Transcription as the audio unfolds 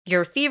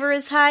Your fever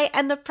is high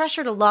and the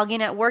pressure to log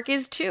in at work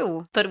is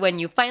too. But when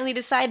you finally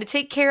decide to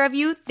take care of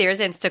you, there's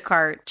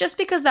Instacart. Just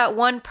because that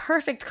one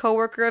perfect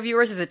coworker of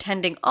yours is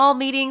attending all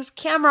meetings,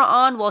 camera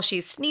on while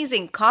she's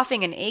sneezing,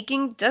 coughing, and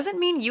aching, doesn't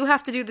mean you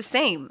have to do the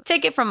same.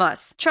 Take it from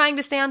us. Trying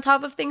to stay on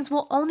top of things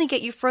will only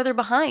get you further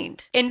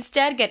behind.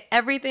 Instead, get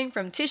everything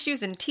from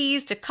tissues and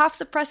teas to cough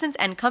suppressants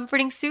and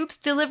comforting soups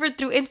delivered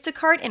through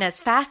Instacart in as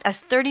fast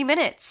as 30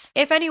 minutes.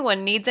 If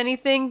anyone needs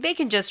anything, they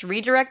can just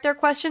redirect their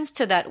questions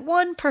to that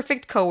one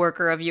perfect coworker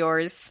of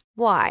yours.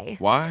 Why?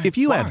 Why? If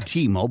you have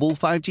T-Mobile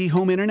 5G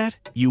home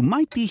internet, you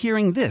might be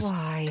hearing this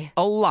Why?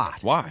 a lot.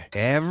 Why?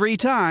 Every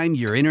time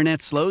your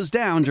internet slows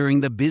down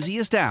during the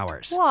busiest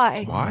hours.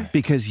 Why? Why?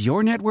 Because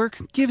your network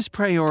gives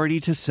priority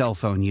to cell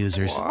phone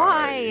users.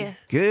 Why?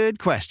 Good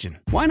question.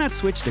 Why not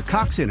switch to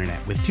Cox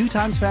Internet with 2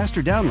 times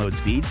faster download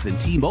speeds than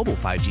T-Mobile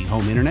 5G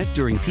home internet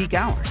during peak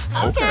hours?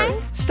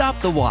 Okay. Stop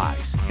the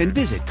whys and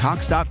visit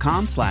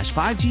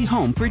cox.com/5G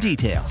home for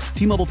details.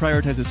 T-Mobile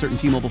prioritizes certain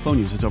T-Mobile phone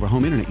users over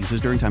home internet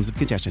users during times of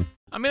congestion.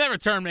 I mean, that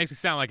return makes me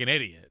sound like an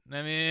idiot.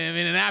 I mean,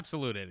 an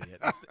absolute idiot.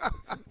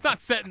 It's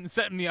not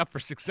setting me up for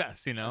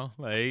success, you know,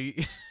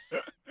 like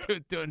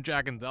doing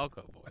Jack and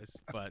Delco voice.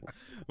 But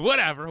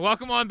whatever.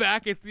 Welcome on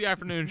back. It's the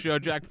afternoon show.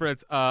 Jack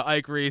Fritz,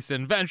 Ike Reese,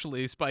 and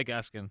eventually Spike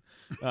Eskin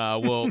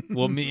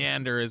will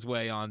meander his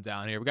way on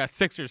down here. We got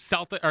Sixers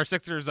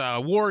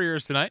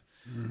Warriors tonight.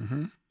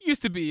 Mm-hmm.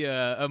 Used to be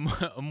a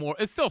more.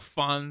 It's still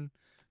fun,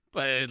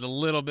 but a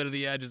little bit of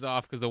the edge is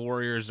off because the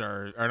Warriors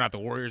are not the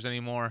Warriors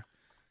anymore.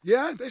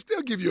 Yeah, they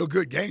still give you a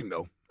good game,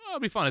 though. Oh, it'll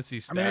be fun to see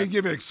stats. I mean, they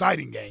give an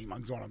exciting game,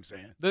 that's what I'm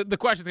saying. The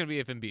question's going to be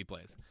if Embiid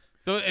plays.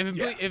 So if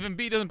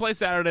Embiid doesn't play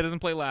Saturday, doesn't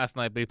play last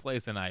night, but he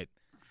plays tonight,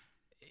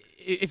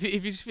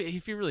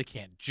 if you really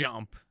can't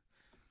jump,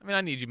 I mean,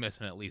 I need you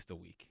missing at least a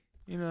week.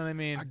 You know what I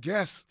mean? I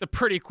guess. It's a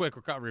pretty quick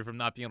recovery from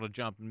not being able to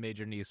jump and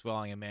major knee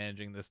swelling and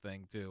managing this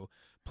thing to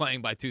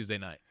playing by Tuesday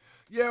night.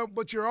 Yeah,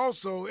 but you're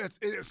also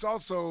it's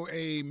also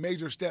a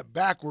major step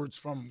backwards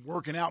from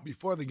working out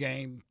before the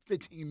game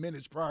 15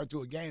 minutes prior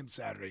to a game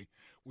Saturday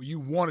where you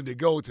wanted to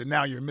go to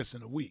now you're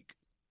missing a week.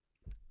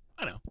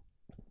 I know.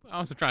 I'm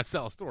also trying to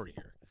sell a story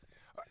here.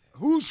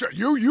 Who's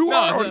you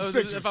are or the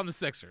Sixers? If I'm the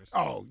Sixers.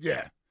 Oh,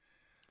 yeah.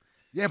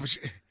 Yeah, but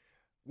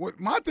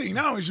my thing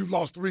now is you've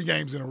lost 3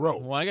 games in a row.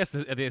 Well, I guess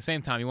at the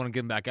same time you want to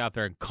get him back out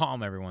there and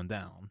calm everyone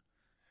down.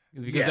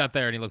 If he goes out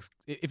there and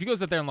if he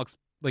goes out there and looks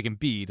like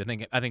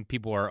Embiid, I think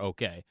people are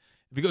okay.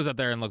 If he goes out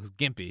there and looks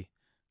gimpy,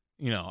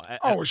 you know.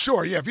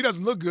 Sure, yeah. If he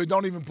doesn't look good,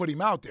 don't even put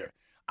him out there.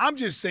 I'm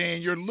just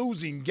saying you're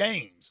losing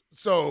games,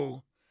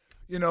 so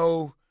you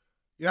know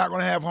you're not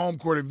going to have home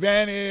court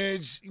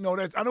advantage. You know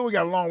that I know we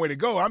got a long way to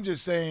go. I'm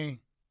just saying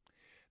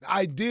the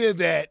idea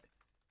that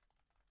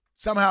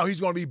somehow he's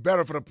going to be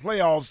better for the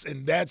playoffs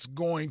and that's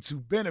going to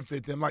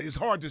benefit them. Like it's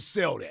hard to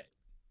sell that.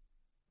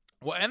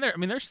 Well, and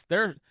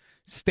they're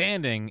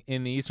standing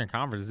in the Eastern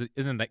Conference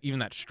isn't that even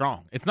that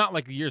strong. It's not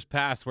like the years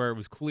past where it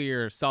was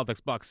clear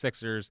Celtics, Bucks,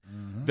 Sixers,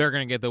 they're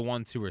going to get the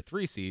 1, 2, or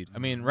 3 seed. I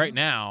mean, right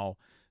now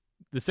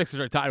the Sixers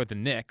are tied with the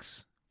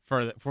Knicks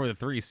for the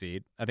 3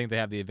 seed. I think they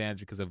have the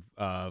advantage because of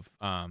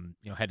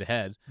head to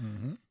head.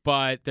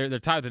 But they're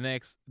tied with the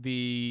Knicks.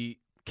 The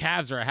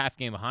Cavs are a half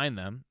game behind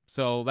them,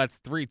 so that's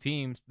 3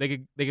 teams.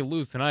 They could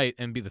lose tonight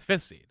and be the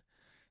 5th seed.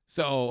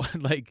 So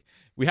like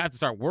we have to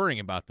start worrying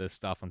about this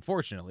stuff,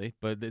 unfortunately.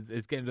 But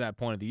it's getting to that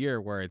point of the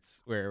year where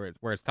it's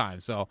time.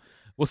 So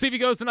we'll see if he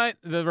goes tonight.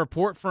 The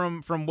report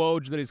from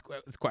Woj that it's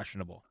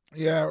questionable.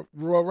 Yeah,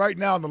 well, right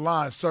now the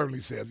line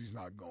certainly says he's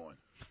not going.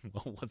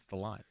 Well, what's the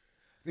line?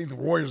 I think the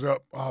Warriors are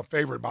up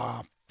favored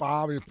by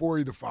 5 or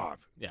 4 to 5.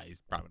 Yeah, he's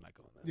probably not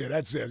going. Yeah,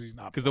 that says he's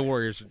not. Because the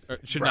Warriors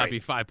should not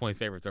be 5-point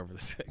favorites over the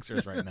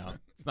Sixers right now.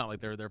 It's not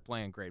like they're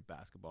playing great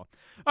basketball.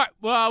 All right,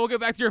 well, we'll get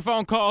back to your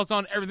phone calls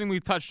on everything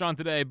we've touched on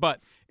today, but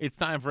it's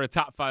time for a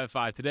top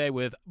 5 today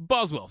with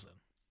Buzz Wilson.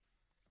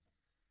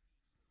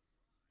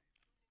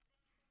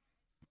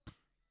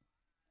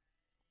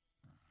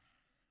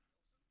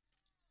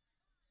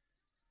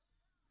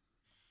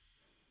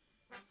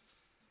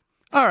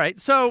 All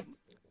right, so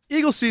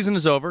Eagles season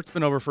is over. It's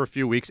been over for a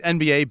few weeks.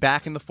 NBA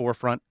back in the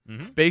forefront.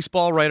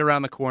 Baseball right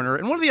around the corner.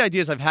 And one of the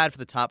ideas I've had for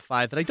the top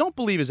 5 that I don't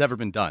believe has ever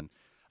been done,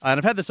 and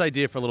I've had this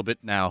idea for a little bit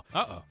now,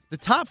 the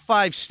top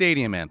 5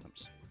 stadium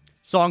anthems.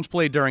 Songs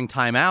played during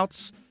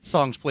timeouts,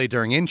 songs played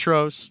during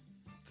intros,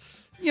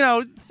 you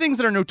know, things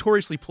that are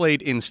notoriously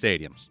played in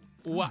stadiums.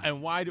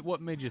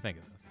 What made you think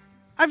of this?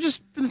 I've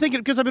just been thinking,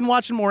 because I've been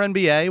watching more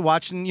NBA,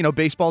 watching,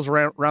 baseball's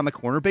around the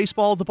corner.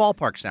 Baseball, the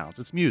ballpark sounds.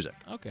 It's music.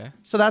 Okay.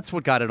 So that's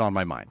what got it on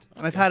my mind.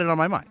 And I've had it on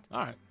my mind. All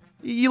right.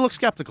 You look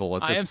skeptical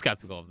at this. I am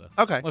skeptical of this.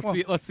 Okay.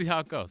 Let's see how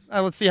it goes.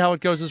 Let's see how it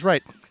goes is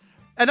right.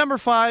 At number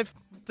 5,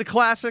 the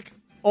classic,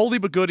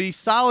 oldie but goodie,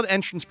 solid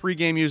entrance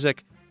pregame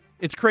music.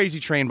 It's Crazy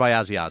Train by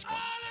Ozzy Osbourne.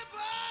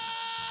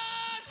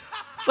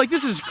 Like,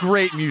 this is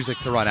great music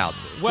to run out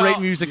to. Great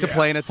music to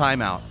play in a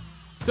timeout.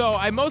 So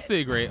I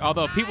mostly agree,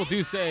 although people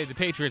do say the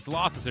Patriots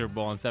lost the Super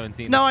Bowl in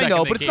 17. No, I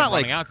know, but it's not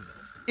like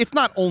it's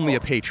not only a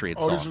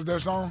Patriots song. Oh, this was their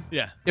song?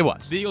 Yeah. It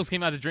was. The Eagles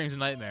came out to Dreams and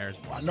Nightmares.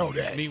 Well, I know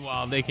that.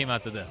 Meanwhile, they came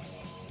out to this.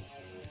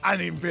 I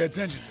didn't even pay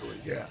attention to it.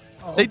 Yeah.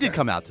 Oh, They did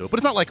come out to it, but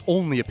it's not like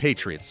only a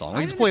Patriots song.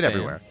 Like, it's played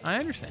everywhere. I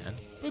understand.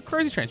 But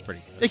Crazy Train's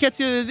pretty good. It gets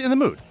you in the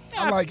mood.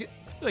 I like it.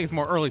 I feel like it's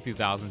more early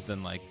 2000s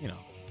than like,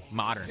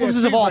 modern. Well, this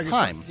is it of seems all like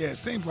time. It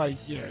seems like,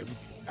 it was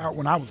out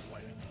when I was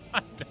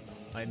playing.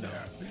 I know.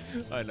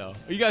 I know.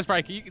 You guys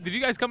did you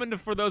guys come into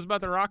For Those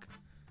About to Rock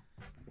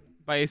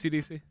by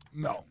AC/DC?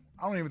 No.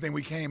 I don't even think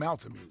we came out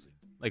to music.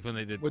 Like when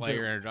they did With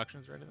player the-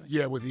 introductions or anything?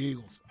 Yeah, with the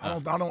Eagles.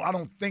 Oh. I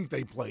don't think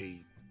they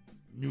played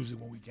music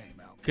when we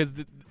came out. Because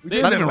We they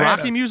did Not in even Atlanta.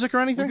 Rocky music or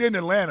We anything? did in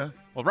Atlanta.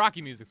 well,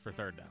 Rocky music's for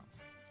third downs.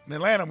 In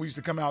Atlanta, we used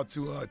to come out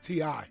to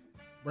T.I.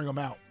 Bring them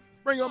out.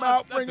 Bring them Oh,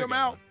 out. that's Bring a them good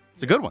out. one.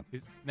 It's a good one.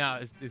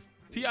 Is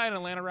T.I. an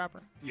Atlanta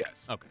rapper?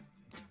 Yes. Okay.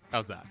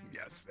 How's that?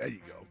 Yes. There you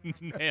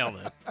go. Nailed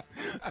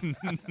it.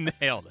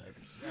 Nailed it.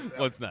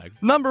 What's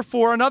next? Number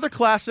 4, another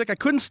classic. I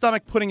couldn't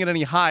stomach putting it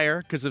any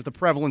higher because of the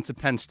prevalence at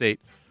Penn State,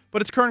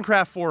 but it's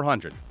Kernkraft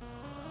 400.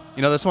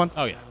 You know this one?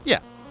 Oh, yeah. Yeah.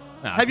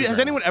 No, Has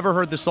anyone ever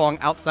heard this song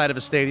outside of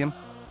a stadium?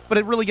 But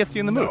it really gets you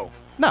in the mood.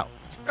 No.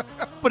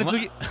 But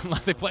it's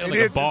Unless they play it It like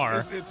is, a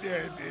bar.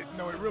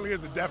 No, it really is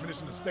the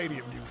definition of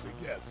stadium music.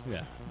 Yes.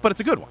 Yeah. but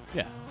it's a good one.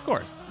 Yeah, of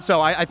course. So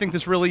I think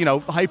this really,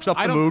 hypes up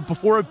I the don't- mood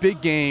before a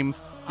big game.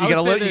 I You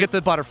would get say you that- get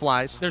the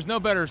butterflies. There's no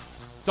better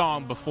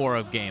song before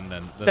a game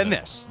than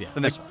this. Yeah.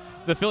 Than this Like, one.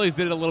 The Phillies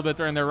did it a little bit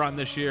during their run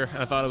this year,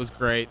 and I thought it was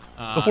great.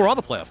 Before all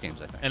the playoff games,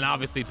 I think. And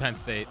obviously Penn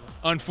State,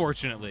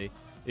 unfortunately,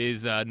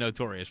 is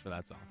notorious for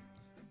that song.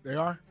 They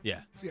are?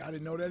 Yeah. See, I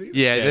didn't know that either.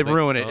 Yeah, they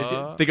ruin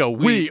it. They go,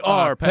 "We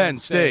are Penn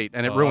State,"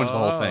 and it ruins the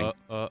whole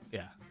thing.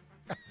 Yeah.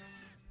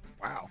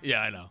 Wow.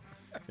 Yeah, I know.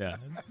 Yeah.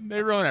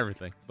 They ruin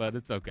everything, but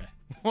it's okay.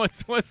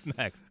 What's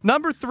next?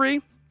 Number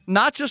 3,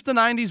 not just a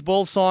 90s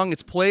Bulls song.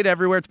 It's played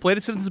everywhere. It's played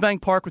at Citizens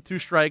Bank Park with 2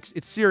 strikes.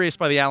 It's Serious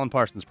by the Alan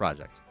Parsons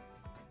Project.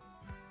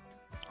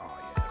 Oh,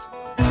 yes.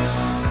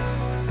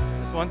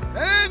 This one?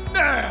 And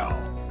now.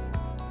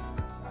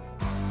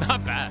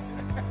 Not bad.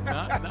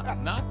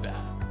 Not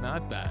bad.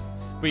 Not bad.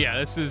 But yeah,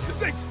 this is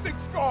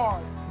 6'6"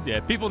 guard. yeah,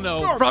 people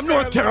know From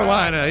North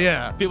Carolina,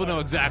 yeah. people know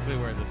exactly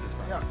where this is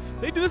from. Yeah.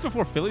 They do this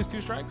before Phillies 2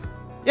 strikes?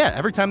 Yeah,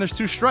 every time there's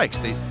 2 strikes,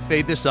 they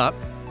fade this up.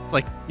 It's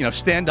like,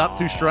 stand up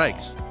 2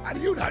 strikes. How do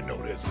you not know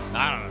this?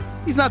 I don't know.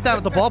 He's not down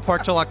at the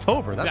ballpark till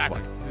October. That's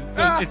Exactly.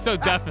 why. It's so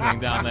deafening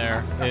down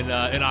there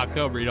in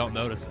October. You don't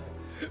notice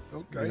it.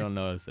 Okay. You don't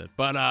notice it.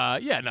 But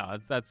yeah, no,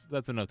 that's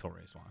a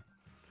notorious one.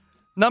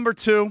 Number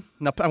 2,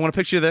 now I want to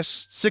picture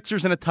this.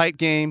 Sixers in a tight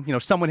game.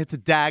 Someone hits a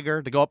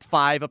dagger to go up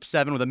 5, up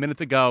 7 with a minute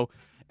to go.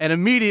 And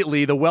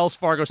immediately the Wells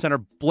Fargo Center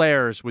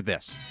blares with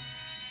this.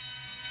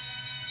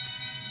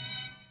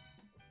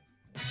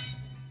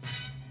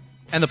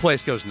 And the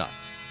place goes nuts.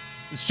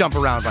 It's Jump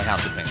Around by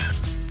House of Pain.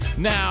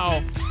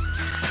 Now,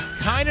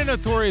 kind of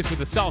notorious with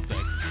the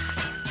Celtics.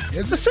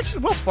 The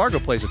Sixers, Wells Fargo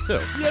plays it too.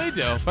 Yeah, they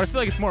do. But I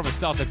feel like it's more of a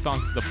Celtics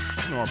song, the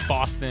more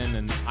Boston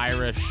and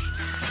Irish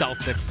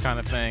Celtics kind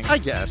of thing. I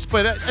guess,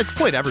 but it's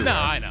played everywhere. No,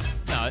 I know.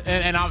 No,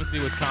 and obviously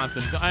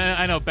Wisconsin.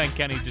 I know Ben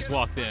Kenny just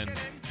walked in,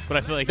 but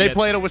I feel like They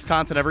play it at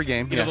Wisconsin every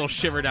game. he had a little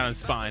shiver down his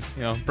spine,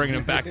 bringing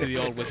him back to the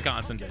old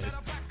Wisconsin days.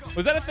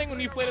 Was that a thing when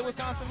you played at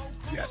Wisconsin?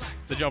 Yes.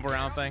 The jump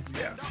around thing?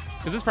 Yeah.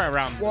 Because this probably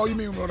around. Well, you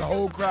mean when the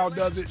whole crowd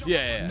does it?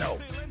 Yeah. No.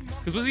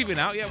 Because was it even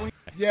out yet?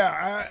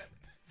 Yeah,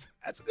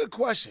 that's a good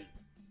question.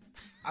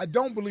 I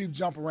don't believe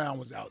Jump Around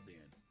was out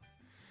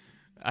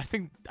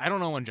then. I don't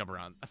know when Jump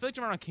Around. I feel like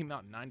Jump Around came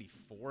out in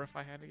 '94, if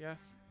I had to guess.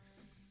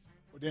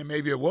 Well, then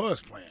maybe it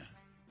was playing.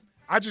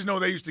 I just know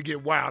they used to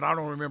get wild. I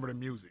don't remember the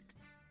music.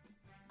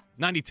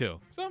 '92.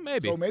 So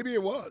maybe. So maybe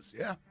it was,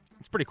 yeah.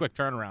 It's a pretty quick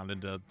turnaround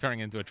into turning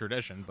into a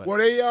tradition. But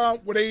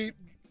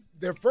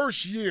Their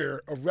first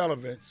year of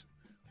relevance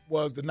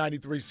was the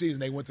 '93 season.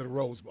 They went to the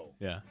Rose Bowl.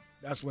 yeah.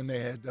 That's when they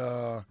had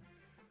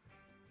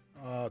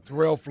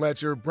Terrell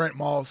Fletcher, Brent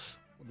Moss,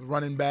 the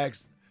running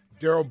backs.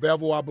 Darrell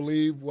Bevel, I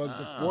believe, was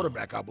the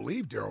quarterback. I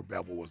believe Darrell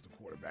Bevel was the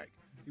quarterback.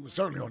 He was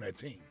certainly on that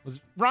team.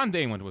 Was Ron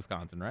Dane went to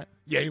Wisconsin, right?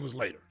 Yeah, he was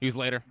later. He was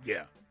later?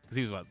 Yeah. Because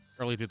he was, what,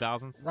 early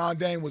 2000s? Ron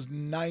Dane was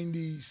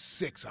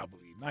 96, I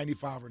believe,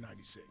 95 or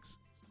 96.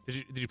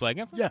 Did you play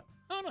against him? Yeah.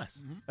 Oh,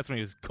 nice. That's when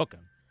he was cooking.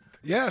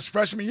 Yeah, it's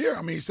freshman year.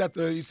 I mean, he set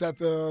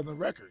the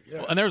record. Yeah.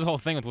 Well, and there was a whole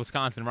thing with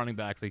Wisconsin running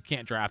backs. They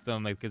can't draft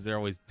them because they're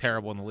always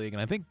terrible in the league. And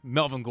I think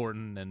Melvin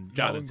Gordon and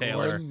Jonathan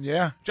Taylor. Gordon,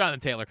 yeah, Jonathan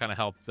Tayller kind of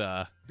helped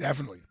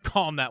definitely.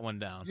 calm that one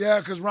down. Yeah,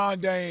 because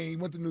Ron Dane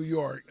went to New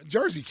York. A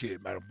Jersey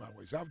kid, by the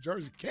way. South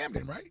Jersey.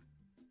 Camden, right?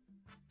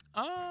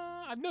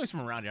 I know he's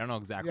from around here. I don't know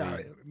exactly. Yeah,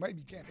 it might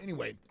be Camden.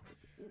 Anyway,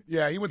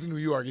 yeah, he went to New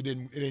York. It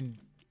didn't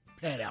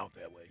pan out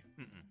that way.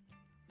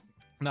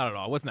 Not at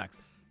all. What's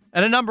next?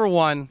 And at number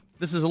 1,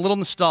 this is a little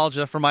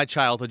nostalgia for my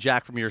childhood,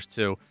 Jack from yours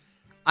too.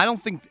 I don't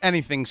think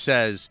anything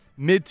says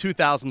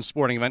mid-2000s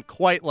sporting event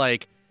quite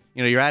like,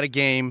 you're at a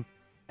game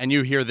and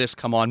you hear this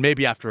come on,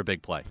 maybe after a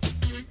big play.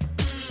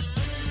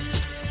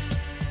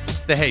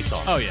 The Hey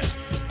song. Oh, yeah.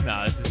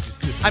 No, this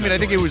is I think it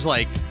notorious. was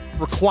like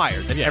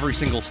required that every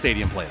single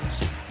stadium play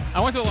this.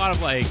 I went to a lot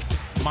of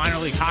minor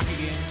league hockey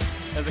games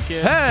as a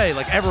kid. Hey,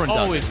 like everyone does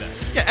Always it. there.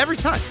 Yeah, every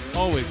time.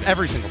 Always there.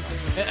 Every single time.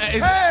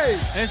 Hey!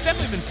 And it's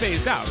definitely been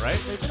phased out, right?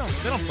 They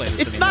don't play this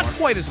It's anymore. not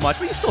quite as much,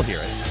 but you still hear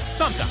it.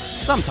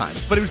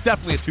 Sometimes. But it was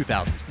definitely a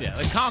 2000s. Yeah,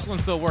 like Conklin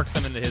still works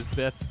them into his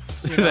bits.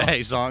 The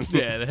Hey song.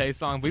 Yeah, the Hey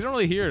song. But you don't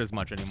really hear it as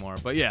much anymore.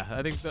 But yeah,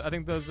 I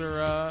think those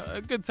are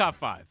a good top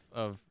 5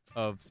 of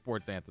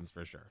sports anthems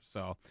for sure.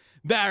 So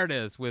there it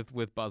is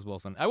with Buzz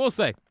Wilson. I will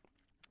say,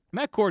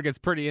 Matt Cord gets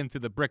pretty into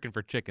the brickin'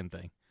 for chicken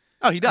thing.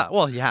 Oh, he does.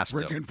 Well, he has to.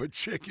 Brickin' for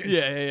chicken.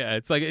 Yeah.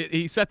 It's like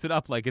he sets it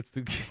up like it's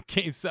the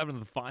game 7 of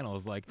the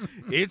finals. Like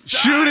it's time.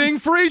 Shooting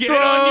free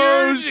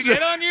throws.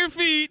 Get on your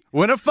feet.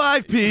 Win a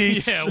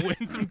 5-piece. Yeah,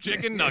 win some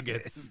chicken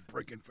nuggets.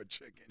 Brickin' for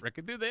chicken.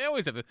 Brickin', dude. They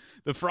always have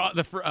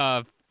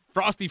the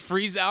Frosty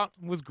freeze out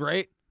was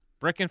great.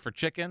 Brickin' for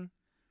chicken.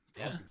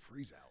 Frosty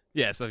freeze out.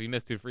 Yeah, so if you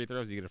miss 2 free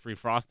throws, you get a free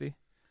Frosty.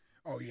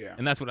 Oh, yeah.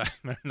 And that's what I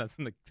remember. That's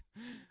when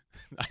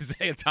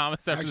Isaiah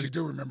Thomas I actually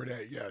do remember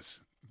that,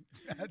 yes.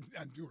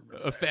 I do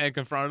remember a fan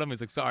confronted him. He's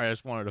like, sorry, I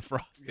just wanted a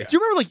Frosty. Yeah. Do you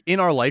remember, like, in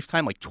our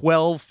lifetime, like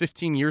 12,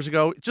 15 years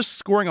ago, just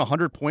scoring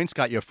 100 points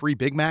got you a free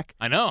Big Mac?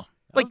 I know.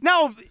 Like,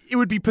 now it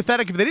would be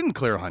pathetic if they didn't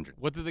clear 100.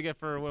 What did they get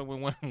for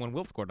when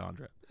Wilt scored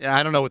 100? Yeah,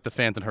 I don't know what the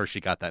fans in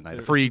Hershey got that night.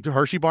 A free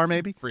Hershey bar,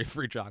 maybe?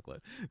 Free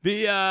chocolate.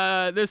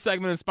 This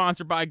segment is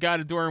sponsored by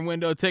Guided Door and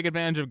Window. Take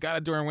advantage of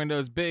Guided Door and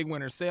Window's big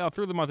winter sale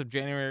through the month of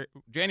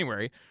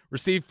January.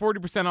 Receive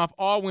 40% off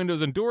all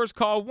windows and doors.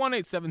 Call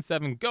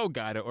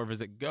 1-877-GO-GUIDA or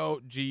visit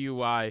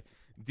GoGUIDA.com.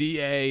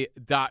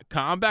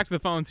 Back to the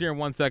phones here in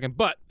 1 second.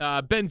 But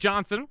Ben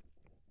Johnson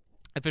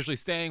officially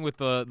staying with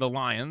the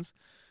Lions.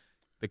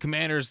 The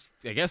Commanders,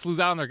 I guess, lose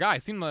out on their guy.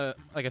 It seemed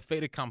like a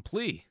fait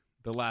accompli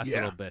the last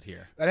little bit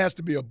here. That has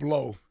to be a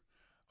blow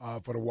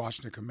for the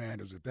Washington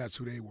Commanders if that's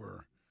who they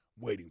were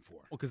waiting for.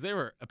 Well, because they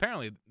were,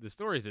 apparently, the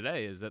story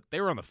today is that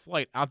they were on the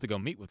flight out to go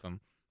meet with him,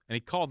 and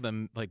he called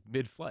them, like,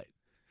 mid-flight,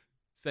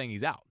 saying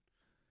he's out.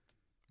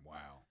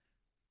 Wow.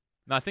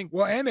 Now, I think.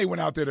 Well, and they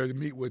went out there to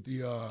meet with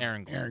the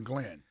Aaron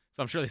Glenn.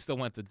 So I'm sure they still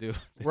went to do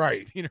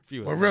right. the interview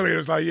with Well, him. really,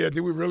 it's like,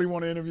 do we really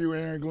want to interview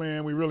Aaron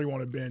Glenn? We really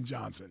want to Ben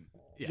Johnson.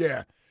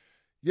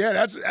 Yeah,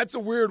 that's a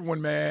weird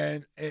one,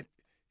 man. And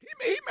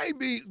he may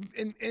be,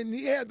 and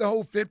he had the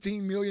whole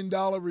 $15 million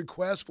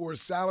request for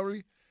his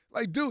salary.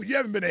 Like, dude, you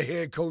haven't been a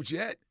head coach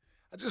yet.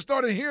 I just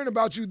started hearing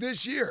about you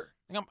this year.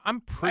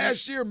 I'm pretty.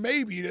 Last year,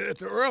 maybe at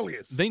the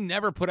earliest. They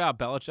never put out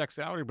Belichick's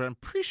salary, but I'm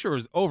pretty sure it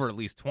was over at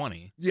least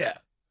 20. Yeah.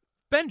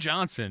 Ben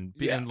Johnson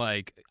being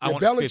like, I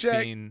want Belichick,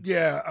 15.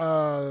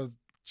 Yeah,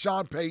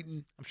 Sean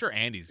Payton. I'm sure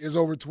Andy's is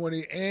over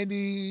 20.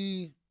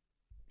 Andy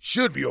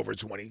should be over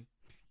 20.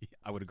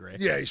 I would agree.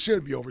 Yeah, he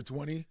should be over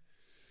 20.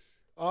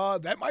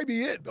 That might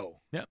be it, though.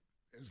 Yep.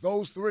 It's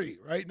those 3,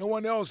 right? No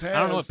one else has. I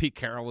don't know what Pete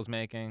Carroll was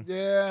making.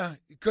 Yeah,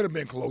 he could have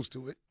been close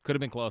to it. Could have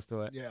been close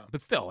to it. Yeah.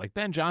 But still, like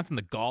Ben Johnson,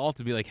 the gall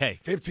to be like, hey.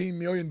 $15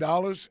 million?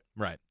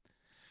 Right.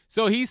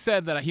 So he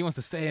said that he wants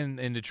to stay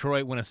in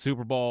Detroit, win a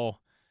Super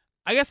Bowl.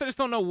 I guess I just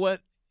don't know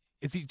what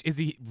 – is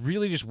he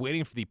really just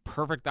waiting for the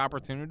perfect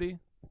opportunity?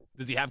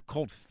 Does he have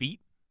cold feet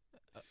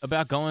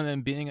about going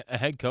and being a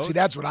head coach? See,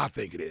 that's what I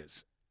think it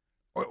is.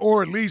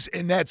 Or at least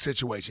in that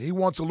situation. He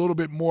wants a little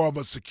bit more of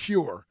a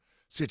secure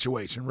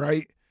situation,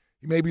 right?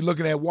 He may be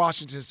looking at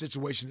Washington's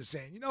situation and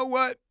saying, you know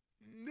what?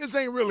 This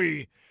ain't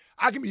really –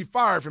 I can be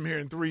fired from here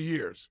in 3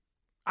 years.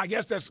 I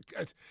guess that's –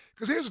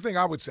 because here's the thing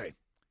I would say.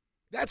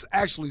 That's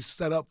actually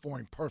set up for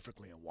him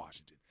perfectly in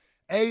Washington.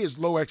 A is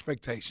low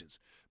expectations.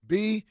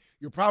 B,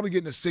 you're probably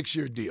getting a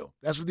 6-year deal.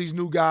 That's what these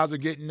new guys are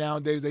getting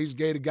nowadays. They just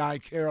gave a guy in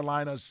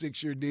Carolina a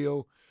 6-year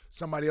deal.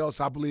 Somebody else,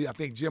 I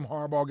think Jim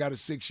Harbaugh got a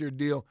 6-year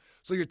deal.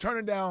 So you're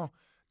turning down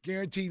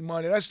guaranteed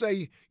money. Let's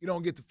say you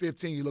don't get the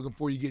 15 you're looking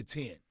for, you get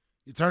 10.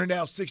 You're turning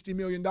down $60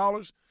 million.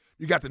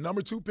 You got the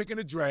number 2 pick in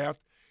the draft.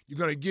 You're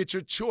going to get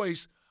your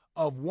choice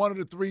of one of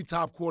the 3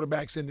 top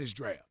quarterbacks in this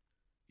draft.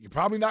 You're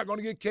probably not going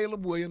to get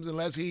Caleb Williams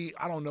unless he,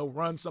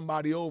 runs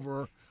somebody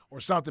over or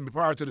something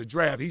prior to the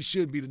draft. He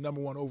should be the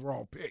number 1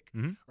 overall pick,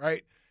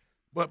 right?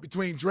 But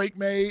between Drake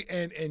May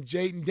and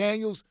Jaden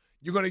Daniels,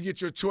 you're going to get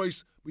your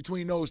choice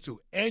between those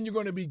 2. And you're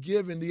going to be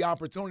given the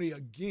opportunity,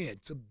 again,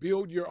 to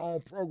build your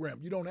own program.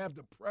 You don't have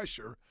the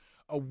pressure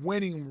of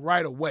winning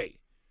right away.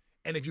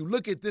 And if you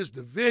look at this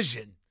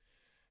division,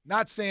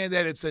 not saying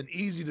that it's an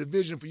easy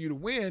division for you to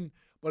win,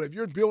 but if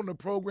you're building a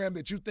program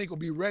that you think will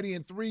be ready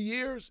in 3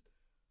 years,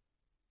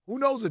 who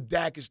knows if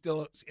Dak is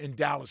still in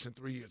Dallas in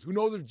 3 years? Who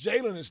knows if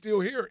Jalen is still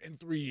here in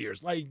 3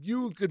 years? Like,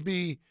 you could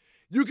be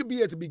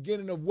at the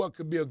beginning of what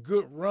could be a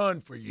good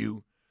run for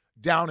you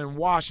down in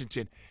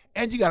Washington.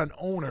 And you got an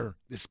owner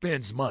that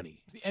spends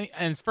money. And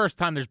it's first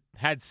time there's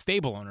had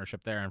stable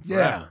ownership there in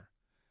forever.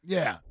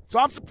 Yeah. So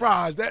I'm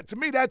surprised. That to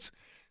me, that's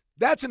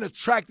an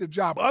attractive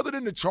job. Other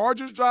than the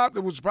Chargers job,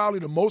 that was probably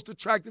the most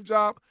attractive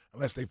job,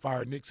 unless they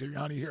fired Nick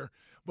Sirianni here.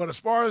 But as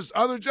far as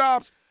other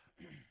jobs,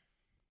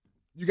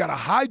 you got a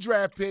high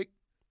draft pick.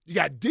 You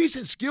got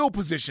decent skill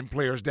position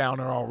players down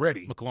there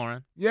already.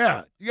 McLaurin.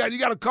 Yeah. You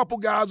got a couple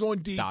guys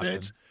on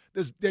defense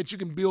that you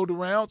can build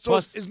around. So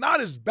Plus, it's not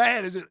as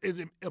bad as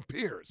it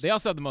appears. They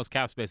also have the most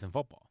cap space in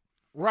football.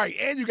 Right,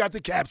 and you got the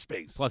cap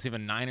space. Plus,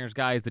 even Niners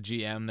guy is the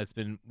GM that's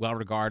been well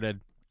regarded.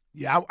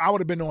 Yeah, I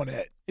would have been on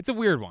that. It's a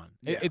weird one.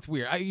 Yeah. It's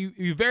weird.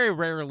 You very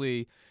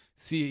rarely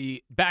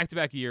see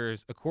back-to-back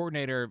years a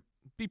coordinator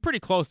be pretty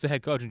close to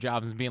head coaching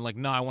jobs and being like,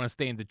 no, I want to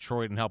stay in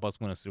Detroit and help us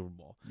win a Super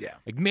Bowl. Yeah.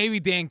 Like maybe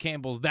Dan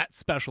Campbell's that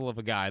special of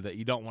a guy that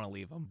you don't want to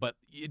leave him, but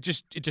it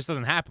just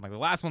doesn't happen. Like the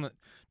last one that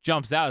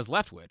jumps out is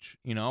Leftwich,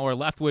 or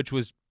Leftwich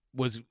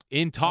was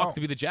in talk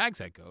to be the Jags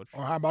head coach.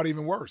 Or how about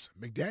even worse,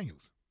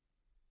 McDaniels?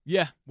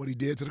 Yeah. What he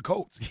did to the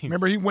Colts.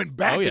 Remember, he went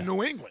back to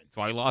New England. That's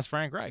why he lost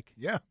Frank Reich.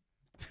 Yeah.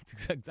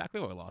 That's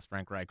exactly why he lost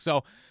Frank Reich.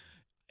 So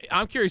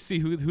I'm curious to see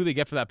who they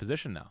get for that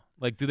position now.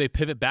 Like, do they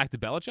pivot back to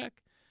Belichick?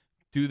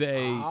 Do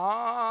they?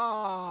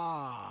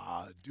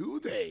 Do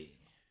they?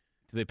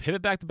 Do they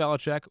pivot back to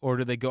Belichick, or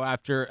do they go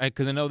after?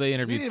 Because I know they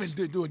interviewed. He didn't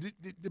even do it.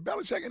 Did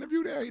Belichick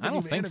interview there? He didn't I don't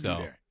even think interview so.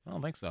 there. I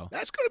don't think so.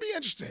 That's going to be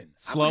interesting.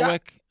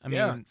 Slowick.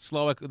 Yeah.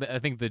 Slowick. I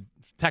think the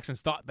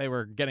Texans thought they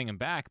were getting him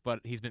back, but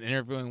he's been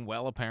interviewing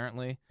well.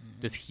 Apparently,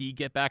 does he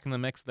get back in the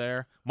mix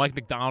there? Mike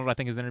McDonald, I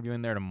think, is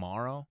interviewing there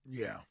tomorrow.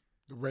 Yeah,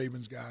 the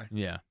Ravens guy.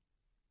 Yeah.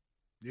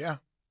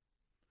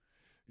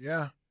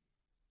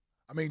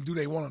 I mean, do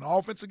they want an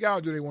offensive guy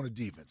or do they want a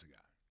defensive guy?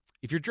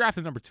 If you're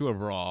drafted number 2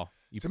 overall,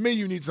 to me,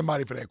 you need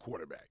somebody for that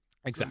quarterback.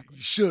 Exactly. So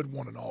you should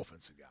want an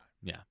offensive guy.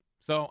 Yeah.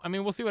 So, I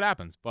mean, we'll see what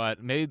happens.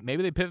 But maybe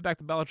they pivot back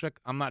to Belichick.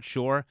 I'm not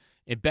sure.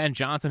 And Ben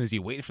Johnson, is he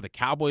waiting for the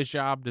Cowboys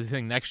job? Does he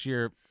think next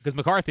year? Because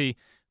McCarthy,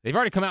 they've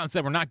already come out and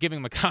said we're not giving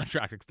him a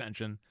contract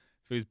extension.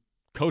 So he's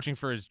coaching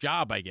for his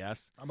job, I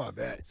guess. How about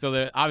that?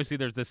 So obviously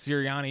there's the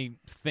Sirianni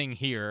thing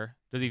here.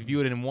 Does he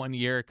view it in 1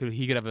 year?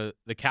 He could have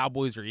the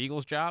Cowboys or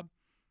Eagles job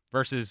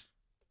versus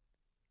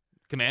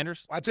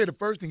Commanders? Well, I'd say the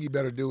first thing he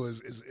better do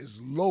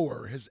is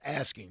lower his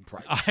asking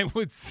price. I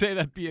would say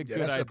that'd be a good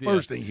idea. That's the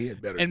first thing he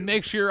had better do. And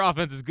make sure your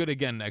offense is good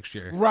again next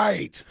year.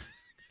 Right.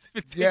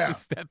 If it takes a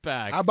step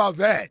back. How about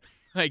that?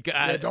 Like,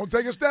 don't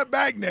take a step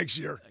back next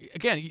year.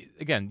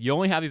 Again, you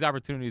only have these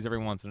opportunities every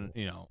once in,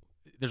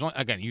 there's only,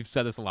 again, you've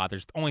said this a lot.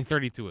 There's only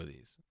 32 of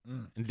these.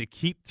 And to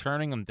keep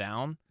turning them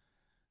down,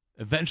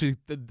 eventually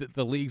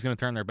the league's going to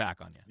turn their back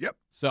on you. Yep.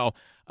 So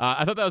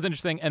I thought that was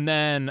interesting. And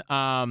then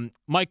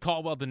Mike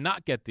Caldwell did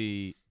not get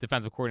the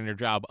defensive coordinator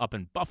job up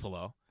in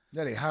Buffalo.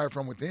 Yeah, they hired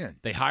from within.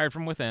 They hired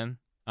from within.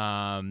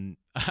 I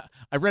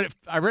read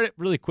it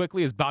really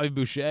quickly as Bobby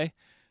Boucher.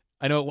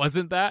 I know it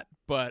wasn't that,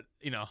 but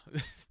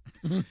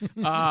so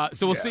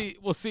we'll see.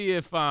 We'll see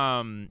if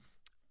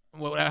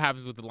what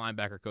happens with the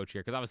linebacker coach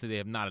here, because obviously they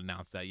have not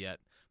announced that yet.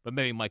 But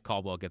maybe Mike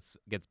Caldwell gets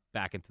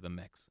back into the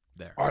mix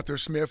there. Arthur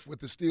Smith with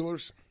the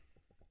Steelers.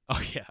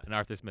 Oh yeah, and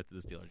Arthur Smith to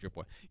the Steelers. Your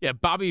point. Yeah,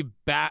 Bobby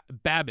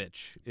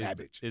Babich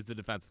is the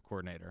defensive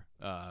coordinator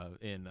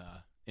in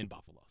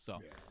Buffalo. So.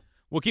 Yeah.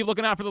 We'll keep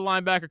looking out for the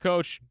linebacker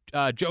coach.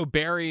 Joe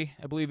Barry,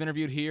 I believe,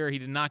 interviewed here. He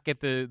did not get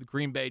the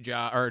Green Bay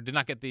job, or did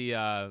not get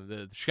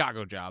the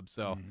Chicago job.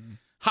 So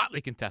hotly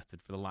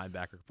contested for the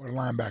linebacker. For the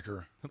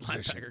linebacker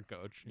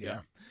coach. Yeah.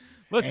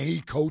 And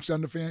he coached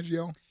under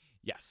Fangio?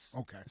 Yes.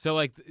 Okay.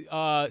 So,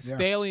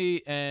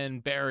 Staley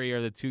and Barry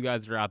are the two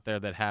guys that are out there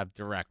that have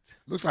direct.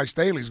 Looks like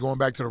Staley's going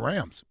back to the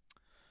Rams.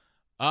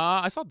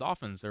 I saw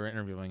Dolphins. They were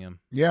interviewing him.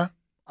 Yeah.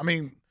 I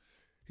mean,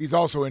 he's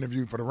also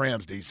interviewed for the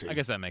Rams, D.C. I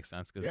guess that makes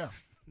sense. Yeah.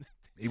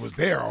 He was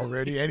there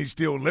already, and he's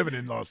still living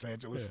in Los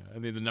Angeles. Yeah, I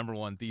mean, the number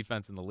 1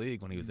 defense in the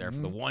league when he was there for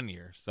the 1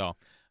 year. So,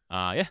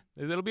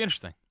 it'll be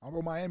interesting.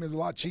 Although Miami is a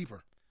lot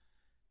cheaper.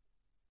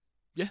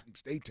 Yeah.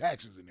 State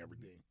taxes and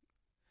everything.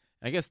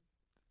 I guess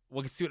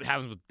we'll see what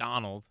happens with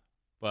Donald.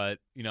 But,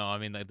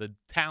 the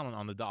talent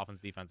on the Dolphins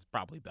defense is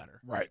probably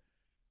better. Right.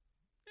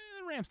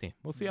 The Rams team.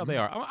 We'll see how they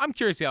are. I'm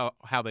curious to see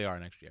how they are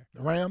next year.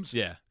 The Rams?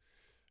 Yeah.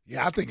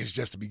 Yeah, I think it's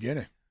just the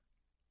beginning.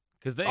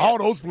 Because all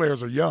those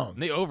players are young.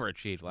 They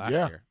overachieved last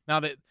year. Now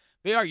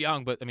they are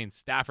young, but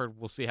Stafford.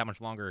 We'll see how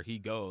much longer he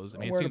goes.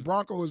 The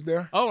Bronco is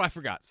there. Oh, I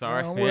forgot.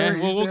 Sorry.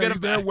 We'll get him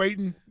there back.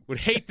 Waiting. Would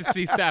hate to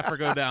see Stafford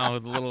go down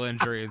with a little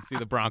injury and see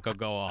the Bronco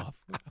go off.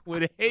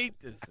 Would hate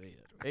to see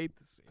it.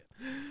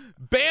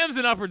 Bam's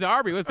in Upper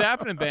Darby. What's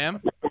happening,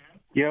 Bam?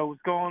 Yo,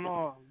 what's going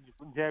on?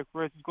 Jack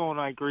Fresh, what's going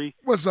on, Grease?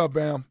 What's up,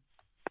 Bam?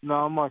 No,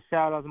 I'm gonna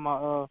shout out to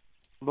my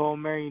Lil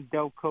Marion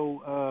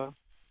Delco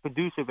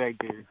producer back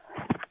there.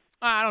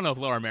 I don't know if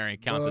Lower Marion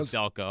counts as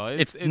Delco.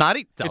 It's not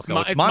Delco. It's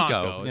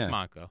Monco. It's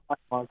Monco.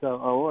 Monco. Oh,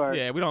 all right.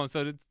 Yeah, we don't.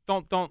 So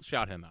don't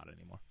shout him out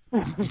anymore.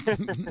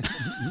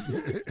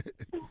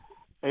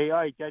 Hey,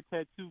 Ike, that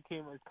tattoo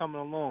is coming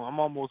along. I'm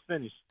almost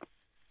finished.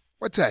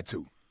 What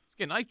tattoo? He's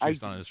getting Ike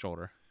juice on his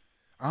shoulder.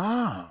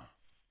 Ah,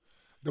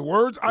 the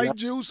words Ike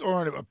juice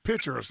or a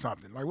picture or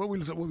something? Like what we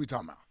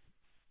talking about?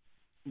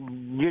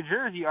 Your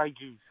jersey, Ike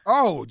juice.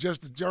 Oh,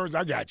 just the jersey.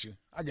 I got you.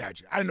 I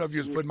didn't know if you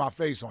was putting my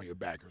face on your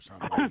back or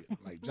something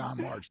like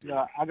John March did.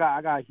 Yeah, I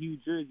got a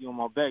huge jersey on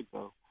my back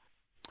though.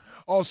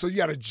 Oh, so you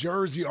got a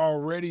jersey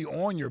already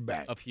on your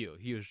back? A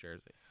huge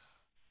jersey.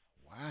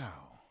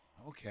 Wow.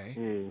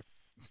 Okay.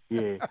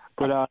 Yeah.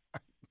 But I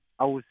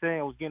was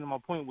getting to my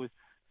point was,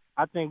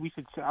 I think we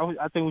should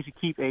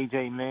keep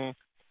AJ, man.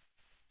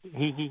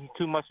 He's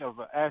too much of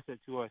an asset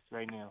to us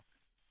right now,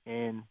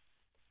 and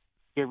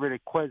get rid of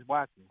Quez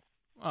Watkins.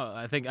 Well,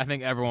 I think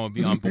everyone would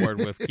be on board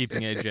with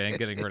keeping AJ and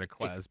getting rid of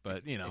Quez,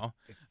 but and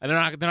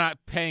they're not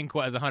paying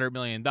Quez $100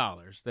 million.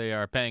 They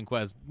are paying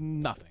Quez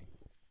nothing.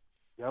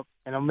 Yep.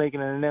 And I'm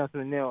making an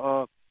announcement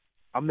now.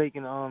 I'm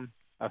making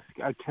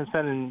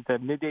concerning the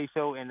midday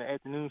show and the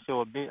afternoon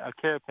show a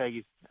care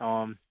package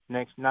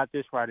not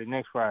this Friday,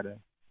 next Friday.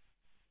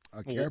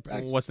 A care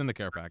package. What's in the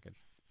care package?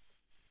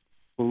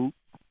 Food.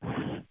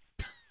 Okay.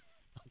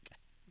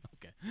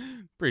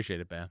 Appreciate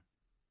it, man.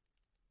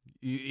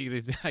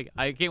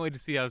 I can't wait to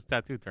see how his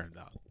tattoo turns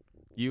out.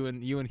 You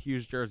and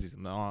Hughes jerseys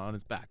on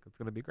his back. It's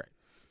gonna be great.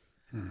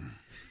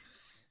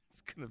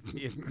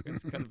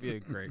 It's gonna be a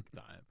great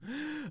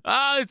time.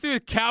 Let's see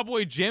what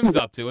Cowboy Jim's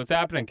up to. What's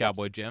happening,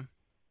 Cowboy Jim?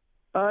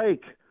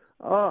 Ike,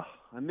 I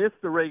miss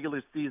the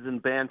regular season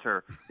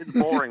banter. It's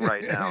boring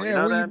right now.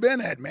 Yeah, where you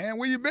been at, man?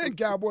 Where you been,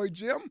 Cowboy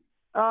Jim?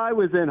 I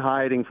was in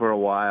hiding for a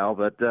while,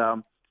 but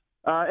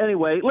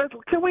anyway,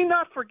 can we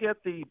not forget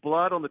the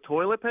blood on the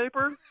toilet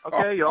paper?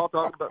 Okay, you all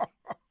talking about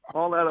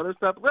all that other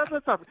stuff. Let's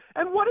not.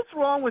 And what is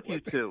wrong with you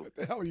two? What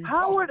the hell are you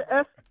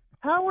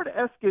Howard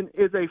Eskin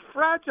is a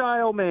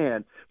fragile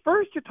man.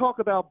 First you talk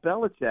about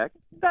Belichick.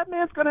 That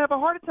man's going to have a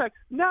heart attack.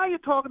 Now you're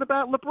talking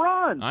about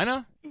LeBron. I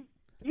know.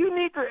 You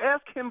need to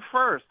ask him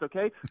first,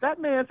 okay? That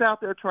man's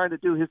out there trying to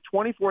do his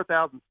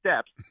 24,000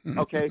 steps,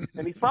 okay?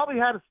 And he's probably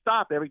had to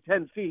stop every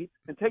 10 feet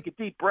and take a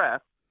deep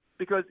breath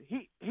because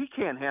he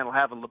can't handle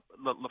having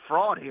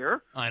LaFraud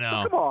here. I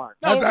know. Come on.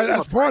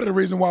 That's part of the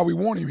reason why we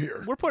want him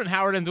here. We're putting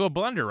Howard into a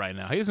blender right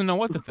now. He doesn't know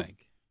what to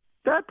think.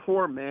 That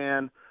poor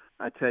man.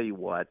 I tell you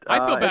what.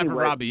 I feel bad for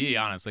Robbie E,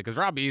 honestly, because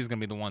Robbie E is going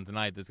to be the one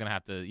tonight that's going to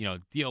have to,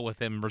 deal with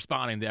him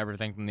responding to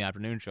everything from the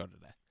afternoon show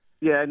today.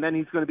 Yeah, and then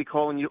he's going to be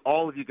calling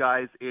all of you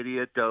guys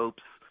idiot,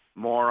 dopes,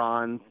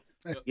 morons.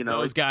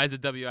 Those guys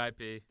at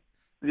WIP.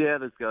 Yeah,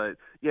 those guys.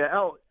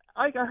 Yeah,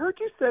 I heard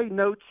you say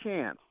no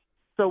chance.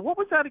 So what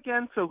was that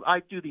again? So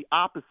I do the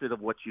opposite of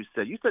what you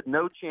said. You said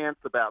no chance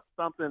about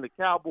something, the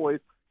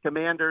Cowboys,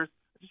 Commanders.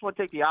 I just want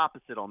to take the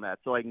opposite on that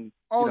so I can.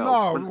 Oh,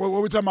 no. What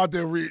we're talking about,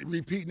 they're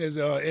repeating as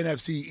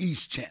NFC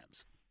East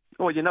champs.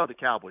 Well, the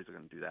Cowboys are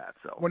going to do that.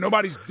 So. Well,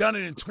 nobody's done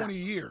it in 20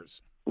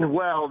 years.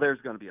 Well,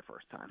 there's going to be a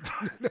first time.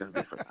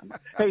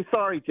 Hey,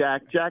 sorry,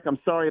 Jack. Jack, I'm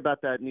sorry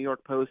about that New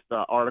York Post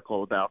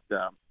article about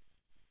the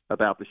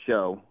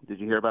show. Did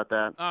you hear about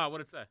that? What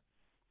did it say?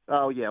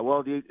 Oh, yeah.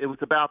 Well, it was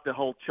about the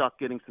whole Chuck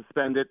getting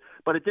suspended,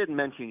 but it didn't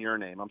mention your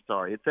name. I'm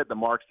sorry. It said the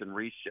Marks and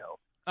Reese show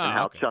and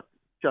how okay.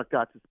 Chuck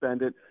got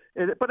suspended.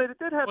 But it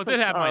did have. Well, it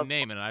did have my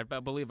name in it. I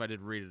believe I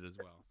did read it as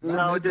well.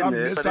 No, it didn't. I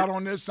missed out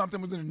on this.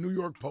 Something was in the New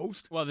York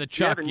Post. Well, the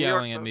Chuck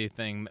yelling at me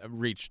thing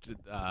reached,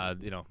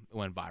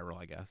 went viral,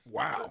 I guess.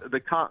 Wow.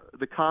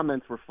 The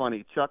comments were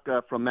funny. Chuck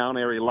from Mount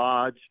Airy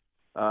Lodge.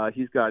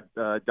 He's got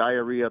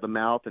diarrhea of the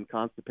mouth and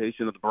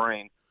constipation of the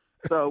brain.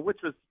 So,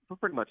 which was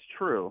pretty much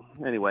true.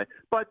 Anyway,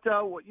 but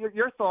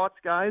your thoughts,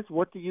 guys?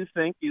 What do you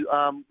think?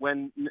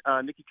 When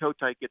Nikki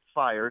Kotyke gets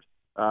fired?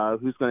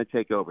 Who's going to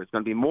take over? It's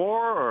going to be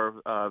Moore or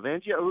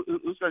Vangio?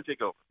 Who's going to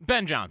take over?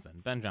 Ben Johnson.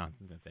 Ben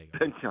Johnson's going to take over.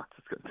 Ben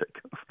Johnson's going to take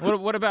over.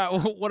 What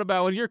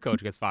about when your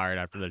coach gets fired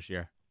after this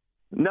year?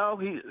 No,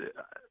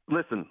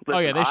 listen. Oh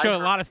yeah, they show a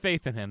lot of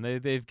faith in him.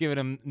 They've given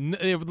him.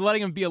 They're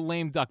letting him be a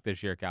lame duck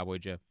this year, Cowboy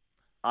Jim.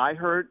 I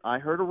heard a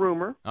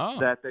rumor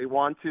that they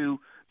want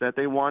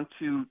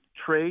to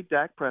trade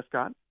Dak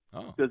Prescott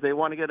because they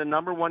want to get a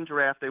number 1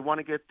 draft. They want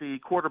to get the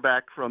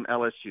quarterback from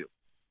LSU.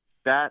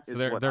 That is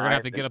they're going to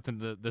have to get up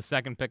to the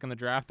second pick in the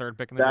draft, third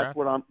pick in the draft.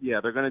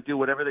 They're going to do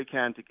whatever they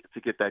can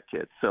to get that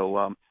kid.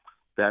 So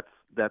that's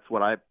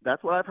what I've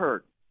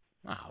heard.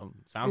 Oh,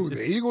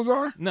 the Eagles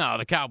are? No,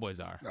 the Cowboys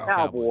are. Oh.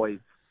 Cowboys.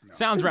 No.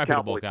 Sounds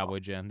reputable, Cowboy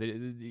Jim.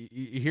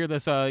 You hear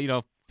this?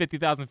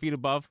 50,000 feet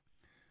above.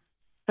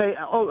 Hey,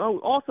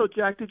 also,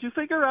 Jack, did you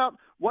figure out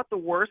what the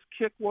worst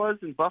kick was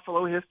in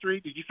Buffalo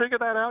history? Did you figure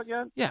that out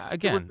yet? Yeah,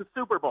 again. It was the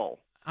Super Bowl.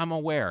 I'm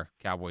aware,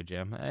 Cowboy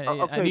Jim.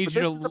 I need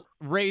you to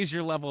raise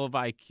your level of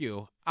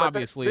IQ.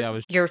 Obviously, I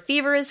was... Your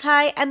fever is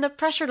high, and the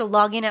pressure to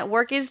log in at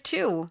work is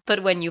too.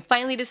 But when you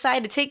finally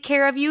decide to take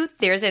care of you,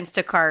 there's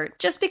Instacart.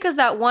 Just because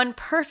that one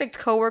perfect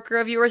coworker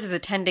of yours is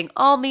attending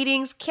all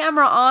meetings,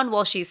 camera on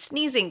while she's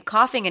sneezing,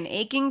 coughing, and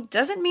aching,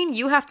 doesn't mean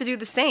you have to do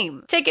the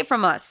same. Take it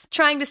from us.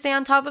 Trying to stay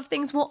on top of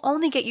things will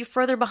only get you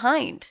further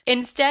behind.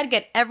 Instead,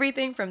 get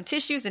everything from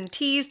tissues and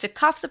teas to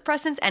cough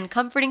suppressants and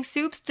comforting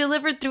soups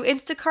delivered through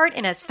Instacart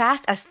in as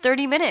fast as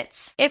 30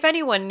 minutes. If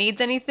anyone needs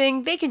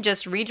anything, they can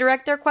just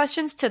redirect their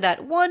questions to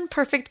that one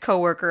perfect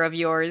coworker of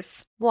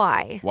yours.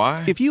 Why?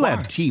 If you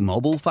have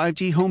T-Mobile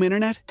 5G home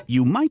internet,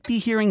 you might be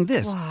hearing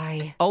this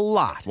a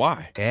lot.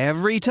 Why?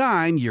 Every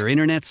time your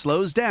internet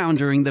slows down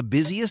during the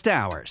busiest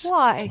hours.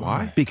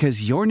 Why?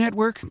 Because your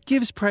network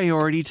gives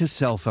priority to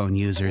cell phone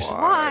users.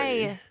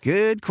 Why?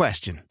 Good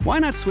question. Why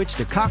not switch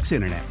to Cox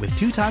Internet with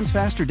 2 times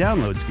faster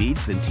download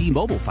speeds than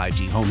T-Mobile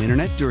 5G home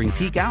internet during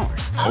peak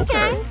hours?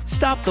 Okay.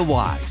 Stop the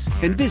whys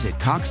and visit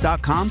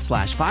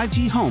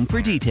cox.com/5G home for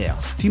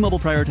details. T-Mobile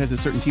prioritizes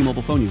certain T-Mobile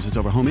T-Mobile phone users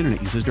over home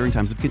internet users during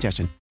times of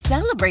congestion.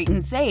 Celebrate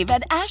and save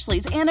at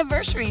Ashley's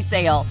Anniversary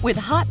Sale. With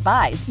Hot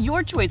Buys,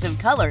 your choice of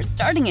colors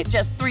starting at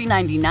just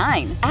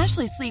 $3.99.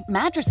 Ashley Sleep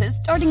mattresses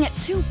starting at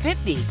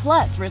 $2.50.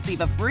 Plus,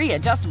 receive a free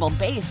adjustable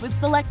base with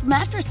select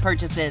mattress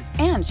purchases.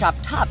 And shop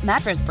top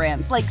mattress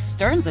brands like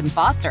Stearns &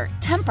 Foster,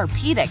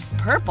 Tempur-Pedic,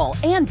 Purple,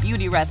 and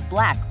Beautyrest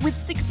Black with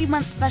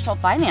 60-month special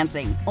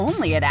financing.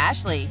 Only at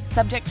Ashley.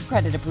 Subject to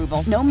credit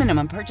approval. No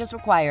minimum purchase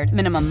required.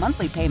 Minimum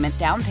monthly payment,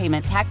 down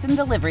payment, tax, and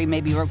delivery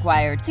may be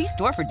required. See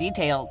store for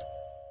details.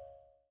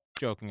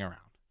 Joking around.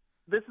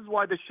 This is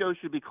why the show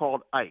should be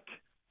called Ike.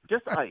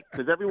 Just Ike,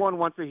 because everyone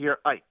wants to hear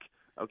Ike.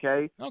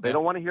 Okay? They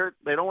don't want to hear.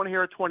 They don't want to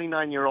hear a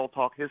 29-year-old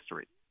talk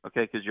history.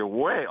 Okay? Because you're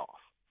way off.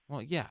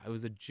 Well, yeah, it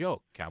was a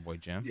joke, Cowboy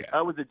Jim. Yeah.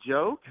 That was a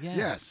joke.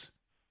 Yes.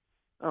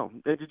 Oh,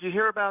 did you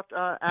hear about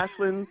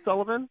Ashlyn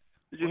Sullivan?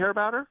 Did you hear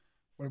about her?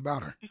 What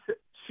about her? She said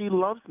she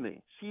loves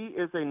me. She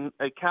is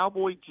a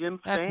Cowboy Jim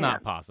fan. That's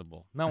not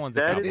possible. No one's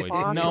a That Cowboy is Jim.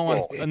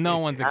 possible. No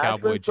one's a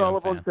Cowboy Ashlyn Jim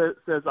Sullivan fan.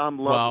 says I'm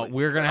lovely. Well,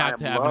 we're gonna have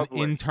to have an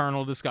lovely.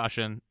 internal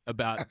discussion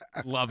about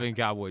loving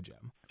Cowboy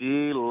Jim.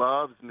 She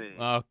loves me.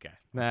 Okay,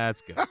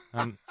 that's good.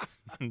 I'm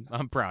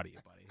proud of you,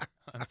 buddy.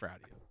 I'm proud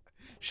of you.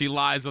 She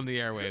lies on the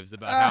airwaves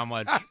about how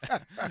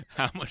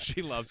much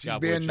she loves She's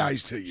Cowboy being Jim.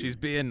 nice to you. She's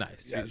being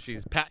nice. Yes.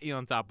 She's patting you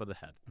on top of the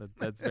head.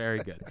 That's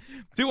very good.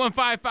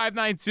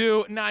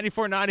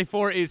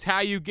 215-592-9494 is how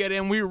you get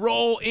in. We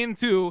roll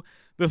into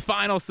the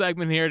final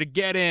segment here to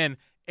get in.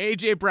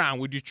 A.J. Brown,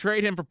 would you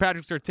trade him for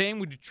Patrick Surtain?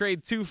 Would you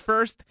trade 2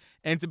 firsts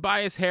and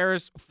Tobias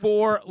Harris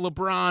for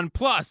LeBron?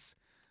 Plus,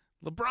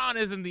 LeBron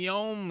isn't the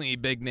only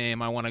big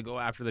name I want to go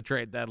after the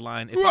trade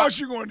deadline. Who else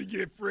you going to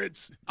get,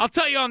 Fritz? I'll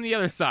tell you on the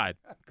other side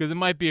because it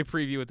might be a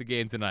preview of the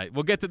game tonight.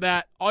 We'll get to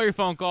that. All your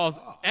phone calls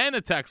and the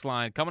text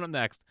line coming up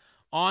next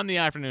on the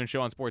afternoon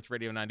show on Sports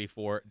Radio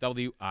 94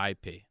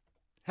 WIP.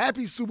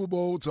 Happy Super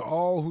Bowl to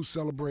all who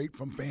celebrate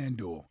from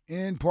FanDuel.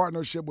 In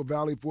partnership with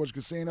Valley Forge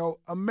Casino,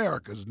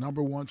 America's #1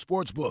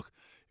 sportsbook.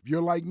 If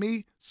you're like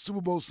me,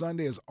 Super Bowl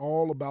Sunday is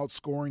all about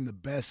scoring the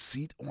best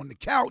seat on the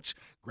couch,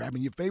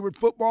 grabbing your favorite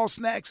football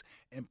snacks,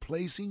 and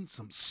placing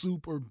some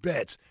super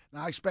bets.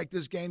 Now, I expect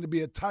this game to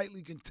be a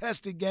tightly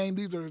contested game.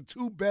 These are the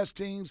 2 best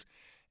teams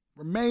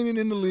remaining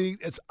in the league.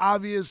 It's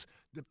obvious.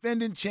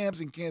 Defending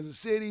champs in Kansas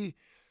City.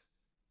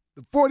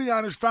 The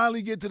 49ers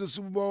finally get to the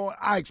Super Bowl.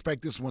 I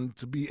expect this one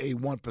to be a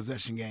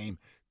one-possession game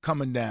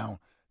coming down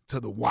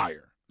to the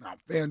wire. Now,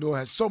 FanDuel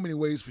has so many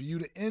ways for you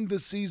to end the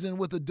season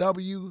with a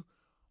W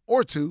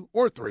or 2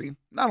 or 3.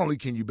 Not only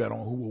can you bet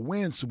on who will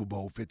win Super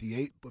Bowl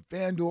 58, but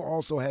FanDuel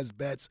also has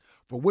bets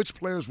for which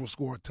players will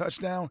score a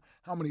touchdown,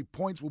 how many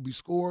points will be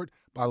scored.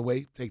 By the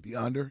way, take the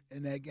under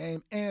in that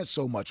game, and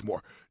so much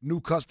more. New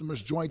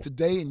customers join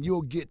today, and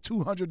you'll get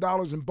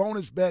 $200 in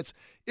bonus bets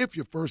if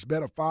your first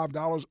bet of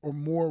 $5 or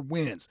more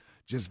wins.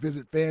 Just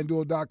visit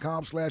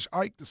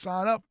FanDuel.com/Ike to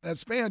sign up.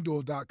 That's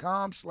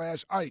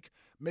FanDuel.com/Ike.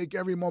 Make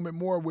every moment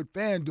more with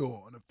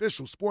FanDuel, an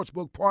official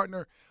sportsbook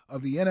partner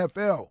of the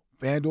NFL.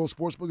 FanDuel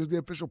Sportsbook is the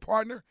official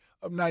partner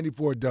of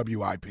 94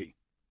 WIP.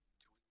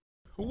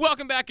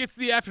 Welcome back. It's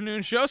the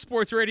afternoon show,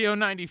 Sports Radio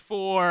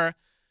 94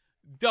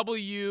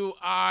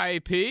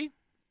 WIP.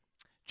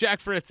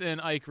 Jack Fritz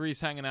and Ike Reese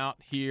hanging out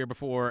here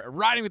before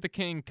Riding with the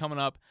King coming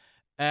up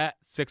at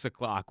 6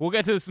 o'clock. We'll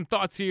get to some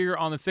thoughts here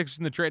on the Sixers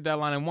and the trade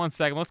deadline in 1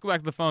 second. Let's go back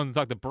to the phones and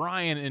talk to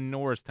Brian in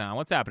Norristown.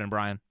 What's happening,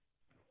 Brian?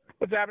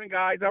 What's happening,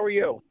 guys? How are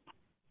you?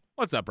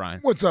 What's up, Brian?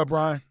 What's up,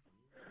 Brian?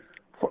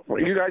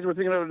 You guys were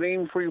thinking of a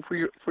name for your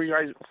group,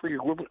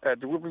 the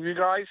group of you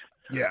guys.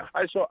 Yeah.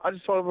 I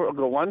just thought of a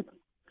good one.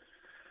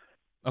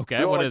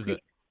 Okay, what is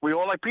it? We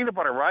all like peanut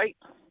butter, right?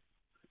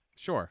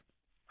 Sure.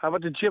 How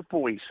about the Jif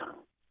Boys?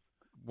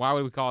 Why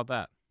would we call it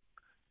that?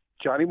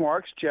 Johnny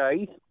Marks,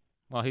 Jay.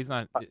 Well, he's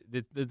not.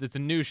 It's a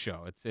news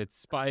show. It's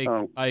Spike,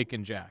 Ike,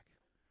 and Jack.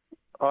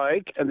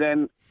 Ike, and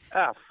then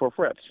F for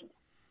Fritz.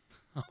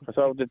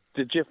 So the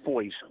Jif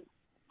Boys.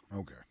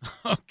 Okay.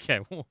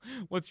 Okay. Well,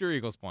 what's your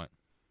Eagles point?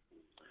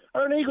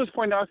 On Eagles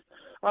point out,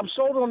 I'm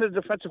sold on the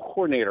defensive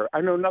coordinator.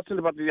 I know nothing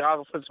about the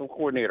offensive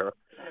coordinator.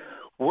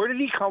 Where did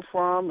he come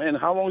from, and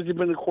how long has he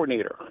been the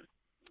coordinator?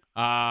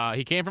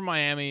 He came from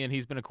Miami, and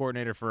he's been a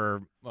coordinator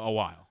for a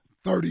while.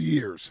 30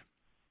 years.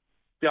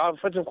 The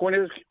offensive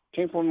coordinator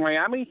came from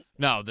Miami?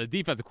 No, the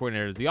defensive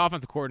coordinator. The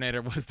offensive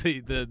coordinator was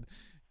the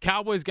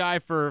Cowboys guy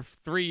for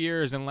 3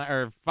 years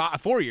or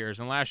 4 years,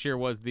 and last year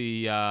was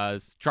the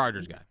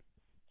Chargers guy.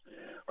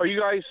 Are you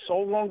guys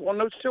sold on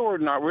those two, or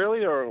not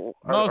really? Or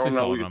mostly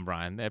sold on them,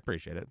 Brian. I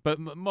appreciate it, but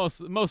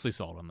mostly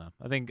sold on them.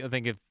 I think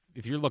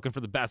if you're looking for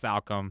the best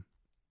outcome,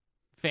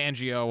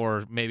 Fangio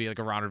or maybe like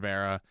a Ron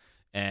Rivera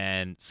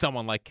and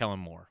someone like Kellen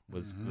Moore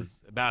was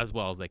about as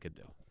well as they could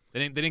do.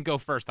 They didn't go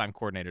first time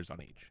coordinators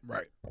on each,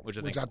 right? Which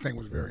I think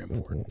was very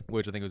important.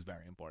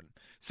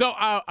 So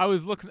I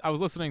was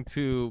listening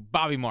to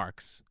Bobby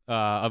Marks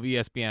of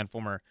ESPN,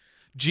 former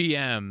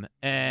GM,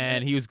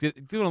 and he was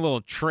doing a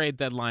little trade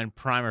deadline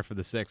primer for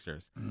the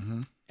Sixers.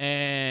 Mm-hmm.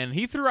 And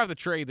he threw out the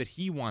trade that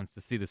he wants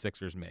to see the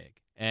Sixers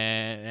make.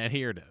 And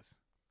here it is.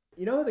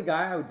 You know who the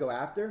guy I would go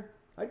after?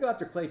 I'd go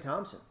after Klay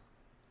Thompson.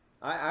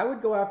 I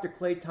would go after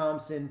Klay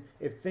Thompson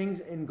if things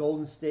in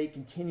Golden State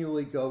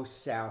continually go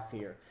south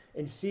here,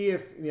 and see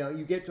if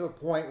you get to a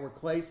point where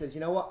Klay says,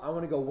 you know what, I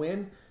want to go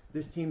win.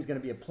 This team's going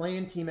to be a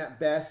play-in team at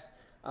best.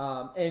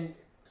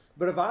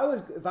 But if I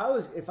was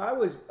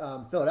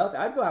Philadelphia,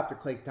 I'd go after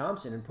Klay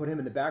Thompson and put him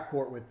in the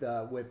backcourt with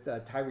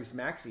Tyrese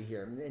Maxey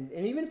here, and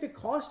even if it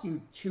cost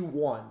you 2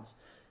 1s,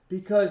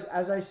 because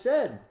as I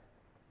said,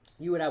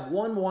 you would have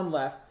 1-1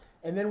 left,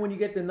 and then when you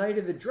get the night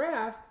of the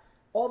draft,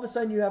 all of a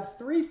sudden you have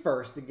 3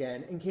 firsts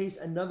again in case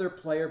another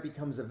player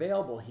becomes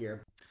available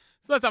here.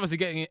 So that's obviously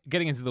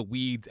getting into the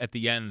weeds at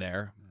the end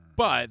there.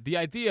 But the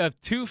idea of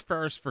 2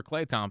 firsts for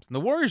Klay Thompson, the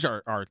Warriors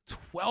are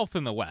 12th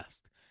in the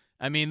West.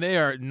 I mean, they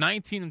are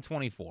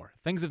 19-24.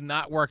 Things have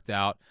not worked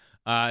out.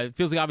 It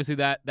feels like obviously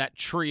that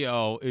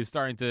trio is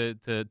starting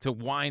to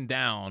wind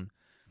down.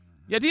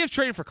 The idea of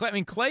trading for Klay, I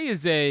mean, Klay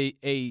is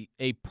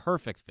a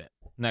perfect fit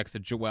next to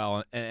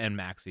Joel and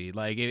Maxey.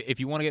 Like, if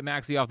you want to get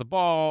Maxey off the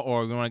ball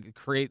or you want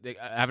to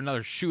have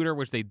another shooter,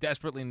 which they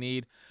desperately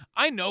need.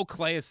 I know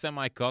Klay is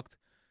semi-cooked,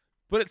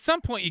 but at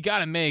some point you got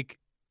to make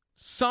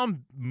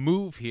some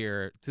move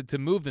here to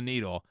move the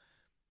needle.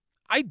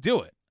 I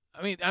do it.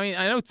 I mean,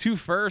 I know 2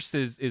 firsts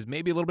is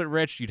maybe a little bit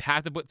rich. You'd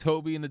have to put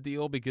Toby in the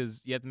deal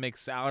because you have to make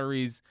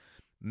salaries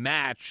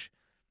match.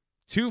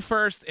 2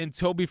 firsts and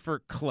Toby for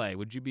Klay.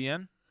 Would you be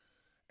in?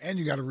 And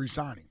you got to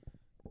re-sign him.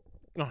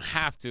 You don't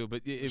have to,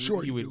 but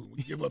sure you would. When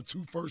you give up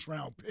 2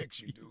 first-round picks,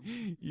 you do.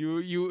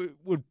 You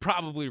would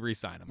probably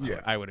re-sign him.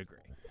 Yeah. I would agree.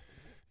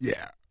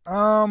 Yeah.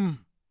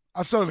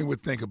 I certainly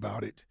would think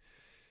about it.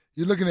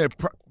 You're looking at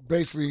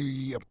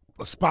basically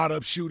a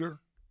spot-up shooter,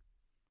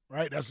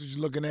 right? That's what you're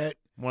looking at.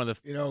 One of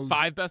the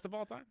 5 best of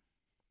all time?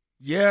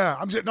 Yeah.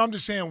 I'm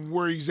just saying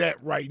where he's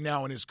at right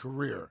now in his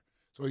career.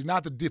 So he's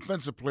not the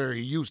defensive player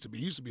he used to be.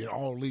 He used to be an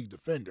all-league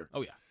defender.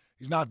 Oh, yeah.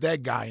 He's not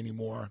that guy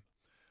anymore.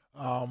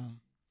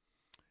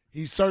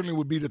 He certainly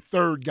would be the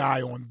 3rd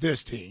guy on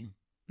this team.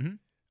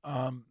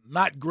 Mm-hmm.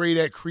 Not great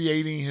at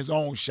creating his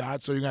own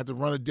shot, so you're going to have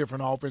to run a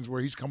different offense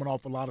where he's coming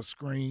off a lot of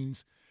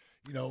screens.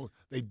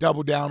 They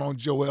double down on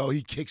Joel.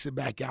 He kicks it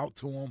back out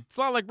to him. It's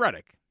a lot like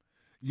Redick.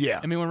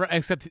 Yeah. I mean,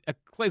 except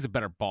Klay's a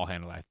better ball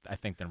handler, I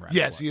think, than Redick.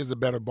 Yes, he is a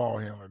better ball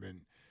handler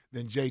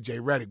than J.J.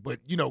 Redick.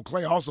 But,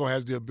 Klay also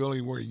has the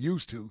ability where he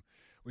used to.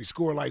 We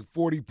scored like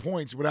 40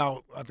 points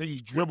without, I think he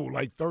dribbled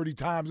like 30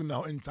 times in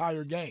the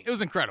entire game. It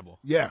was incredible.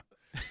 Yeah.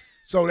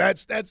 So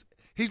that's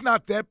he's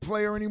not that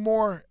player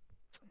anymore.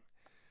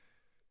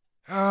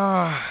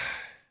 How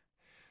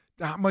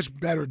much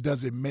better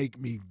does it make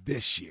me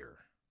this year?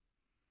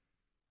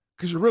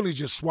 Because you're really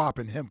just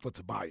swapping him for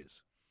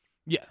Tobias.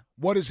 Yeah.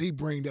 What does he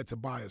bring that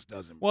Tobias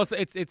doesn't? Well,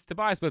 it's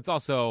Tobias, but it's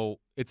also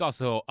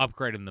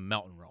upgrading the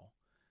Melton role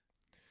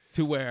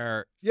to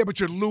where. Yeah, but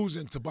you're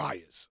losing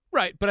Tobias.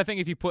 Right, but I think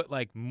if you put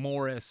like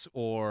Morris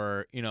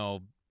or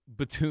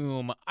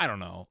Batum, I don't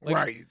know. Like,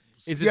 right.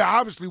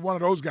 Obviously one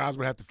of those guys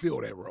would have to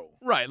fill that role.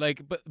 Right,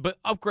 like but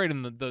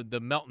upgrading the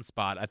Melton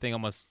spot, I think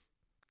almost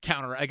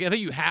counter. I think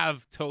you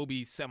have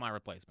Toby semi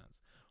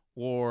replacements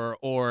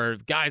or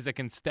guys that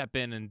can step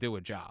in and do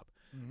a job.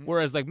 Mm-hmm.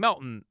 Whereas like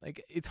Melton,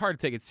 like it's hard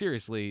to take it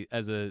seriously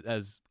as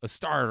a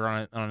starter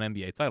on an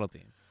NBA title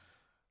team.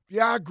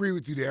 Yeah, I agree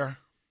with you there.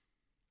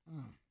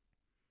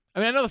 I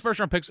mean, I know the first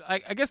round picks.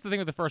 I guess the thing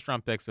with the first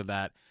round picks are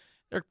that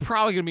they're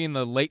probably going to be in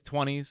the late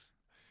 20s.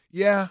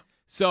 Yeah.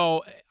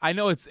 So I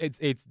know it's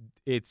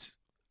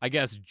I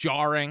guess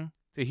jarring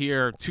to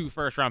hear 2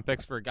 first round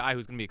picks for a guy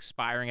who's going to be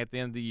expiring at the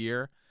end of the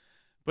year,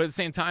 but at the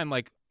same time,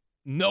 like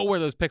know where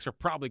those picks are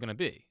probably going to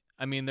be.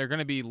 I mean, they're going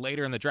to be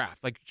later in the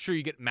draft. Like, sure,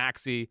 you get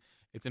Maxey.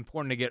 It's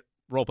important to get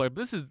role player,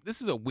 but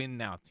this is a win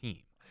now team.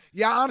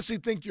 Yeah, I honestly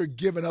think you're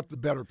giving up the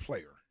better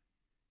player.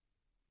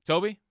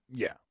 Toby?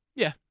 Yeah.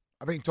 Yeah.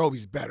 I think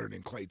Toby's better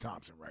than Klay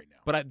Thompson right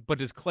now. But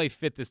does Klay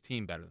fit this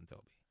team better than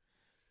Toby?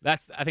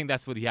 I think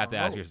that's what you have to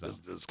ask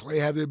yourself. Does Klay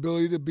have the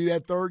ability to be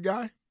that 3rd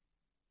guy?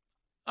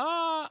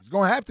 He's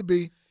going to have to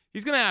be.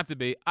 He's going to have to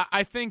be.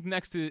 I think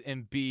next to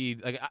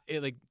Embiid,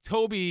 like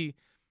Toby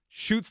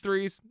shoots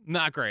threes,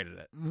 not great at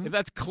it. Mm-hmm. If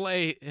that's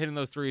Klay hitting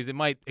those threes, it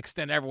might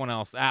extend everyone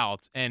else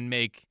out and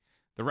make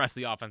the rest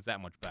of the offense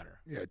that much better.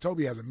 Yeah,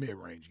 Toby has a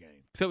mid-range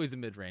game. Toby's a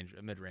mid-range.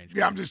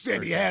 Yeah, I'm just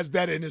saying he has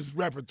that in his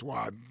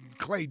repertoire.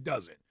 Klay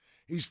doesn't.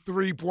 He's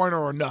 3-pointer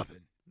or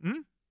nothing. Mm-hmm.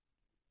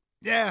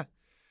 Yeah.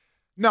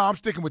 No, I'm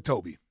sticking with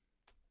Toby.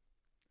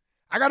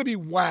 I got to be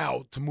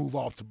wild to move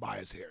off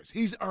Tobias Harris.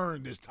 He's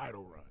earned this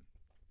title run.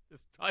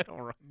 This title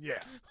run? Yeah.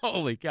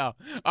 Holy cow.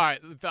 All right,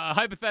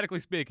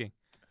 hypothetically speaking,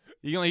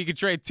 you could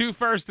trade 2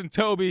 firsts and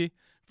Toby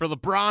for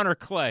LeBron or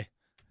Klay.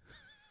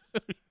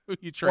 Who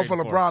you trade for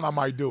LeBron, I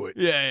might do it.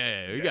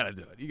 Yeah. You got to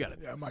do it.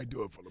 Yeah, I might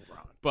do it for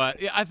LeBron.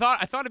 But yeah, I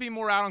thought it'd be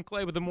more out on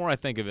Klay, but the more I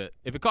think of it,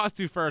 if it costs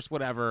 2 firsts,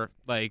 whatever,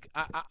 like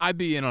I'd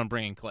be in on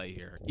bringing Klay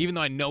here. Even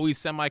though I know he's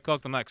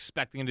semi-cooked, I'm not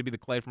expecting him to be the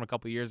Klay from a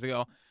couple of years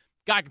ago.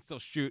 Guy can still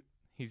shoot.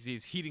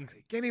 He's heating.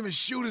 He can't even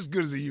shoot as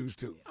good as he used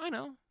to. I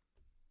know.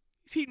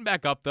 He's heating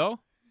back up though.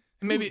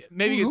 Maybe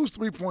whose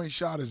 3-point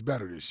shot is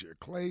better this year,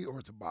 Klay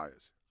or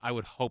Tobias? I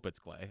would hope it's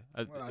Klay.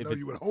 Well, I know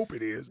you would hope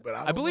it is, but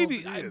I believe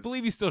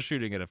he's still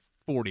shooting at a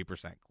 40%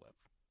 clip.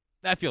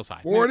 That feels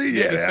high. 40? Maybe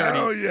Yeah, 30,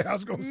 hell yeah, I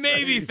was going to say.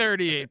 Maybe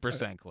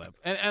 38% clip.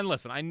 And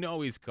listen, I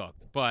know he's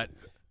cooked, but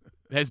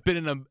has been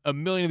in a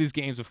million of these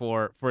games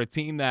before for a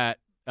team that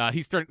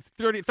he's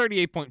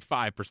 38.5%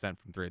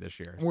 from three this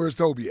year. Where's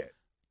Toby at?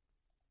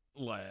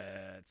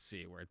 Let's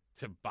see where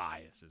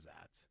Tobias is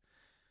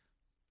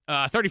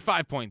at.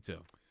 35.2.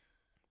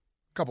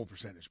 Couple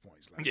percentage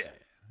points less. Yeah.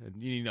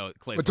 You know,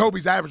 Clay's but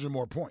Toby's averaging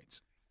more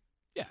points.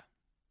 Yeah,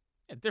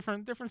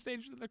 different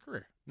stages of their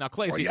career. Now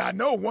Clay's Well, yeah, I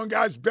know one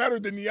guy's better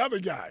than the other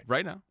guy.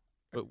 right now,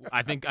 but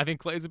I think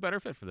Clay's a better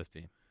fit for this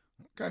team.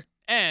 Okay.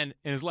 And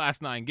in his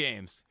last 9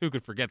 games, who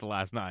could forget the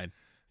last 9?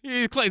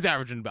 Clay's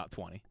averaging about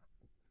 20.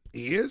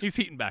 He is? He's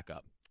heating back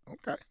up.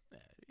 Okay.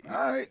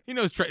 All right. He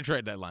knows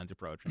trade deadline's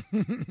approaching.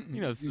 He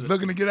knows He's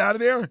looking to get out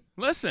of there?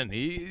 Listen,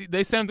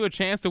 they sent him to a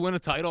chance to win a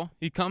title.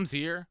 He comes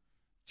here,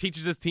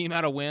 teaches his team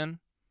how to win.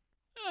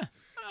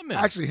 I'm in.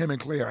 Actually, him and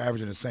Clay are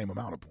averaging the same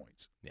amount of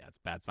points. Yeah, it's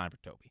a bad sign for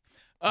Toby.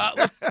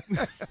 Let's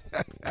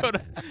go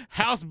to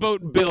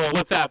Houseboat Bill.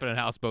 What's happening,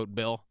 Houseboat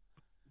Bill?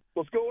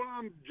 What's going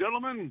on,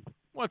 gentlemen?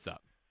 What's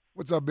up?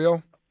 What's up,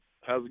 Bill?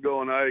 How's it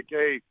going, Ike?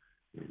 Hey,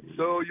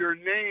 so your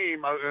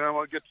name, and I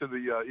want to get to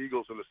the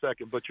Eagles in a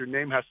second, but your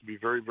name has to be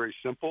very, very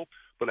simple,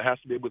 but it has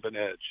to be with an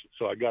edge.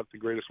 So I got the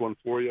greatest one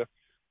for you.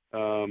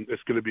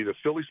 It's going to be the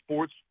Philly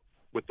Sports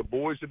with the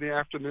boys in the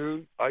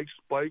afternoon, Ike,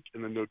 Spike,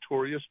 and the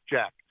Notorious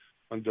Jack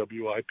on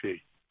WIP.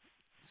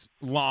 It's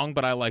long,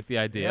 but I like the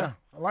idea.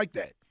 Yeah, I like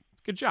that.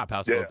 Good job,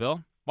 Houseboat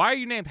Bill. Why are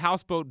you named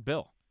Houseboat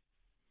Bill?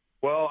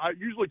 Well, I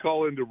usually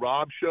call into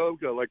Rob's show,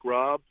 like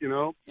Rob, you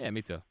know. Yeah,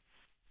 me too.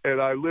 And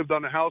I lived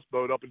on a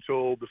houseboat up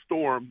until the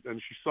storm,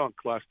 and she sunk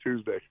last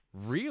Tuesday.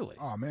 Really?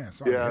 Oh, man.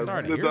 Sorry. Yeah, Sorry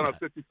I to lived hear on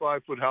that. a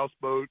 55-foot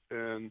houseboat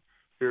and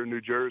here in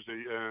New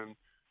Jersey, and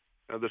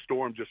the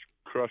storm just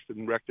crushed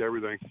and wrecked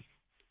everything.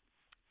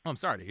 Oh, I'm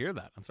sorry to hear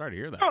that.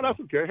 Oh, that's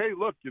okay. Hey,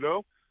 look, you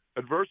know,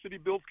 adversity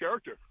builds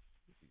character.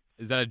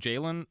 Is that a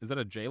Jalen? Is that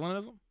a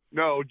Jalenism?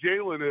 No,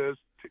 Jalen is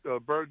a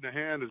bird in the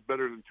hand is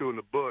better than 2 in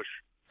the bush.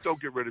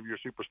 Don't get rid of your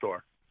superstar.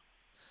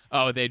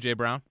 Oh, with AJ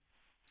Brown.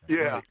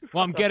 Yeah.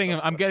 Well, I'm getting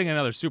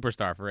another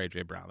superstar for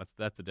AJ Brown.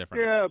 That's the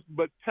difference. Yeah,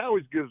 but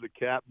Towers gives the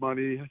cap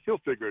money. He'll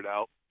figure it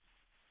out.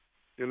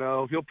 You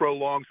know, he'll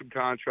prolong some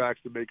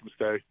contracts to make him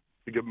stay,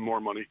 to give him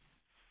more money.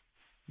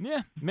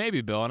 Yeah,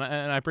 maybe, Bill, and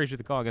I appreciate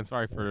the call again.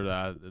 Sorry for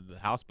the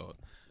houseboat.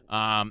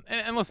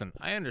 And listen,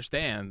 I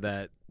understand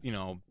that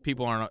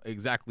people aren't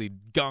exactly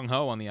gung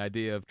ho on the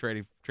idea of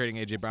trading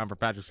AJ Brown for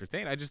Patrick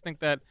Surtain. I just think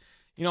that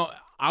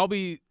I'll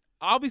be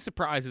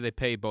surprised if they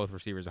pay both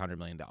receivers $100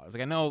 million.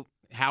 Like I know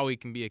Howie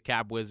can be a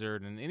cap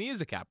wizard, and he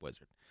is a cap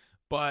wizard.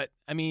 But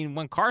I mean,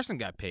 when Carson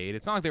got paid,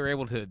 it's not like they were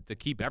able to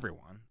keep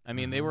everyone. I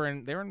mean, they were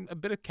in a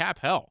bit of cap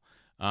hell.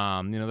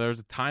 There was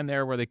a time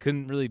there where they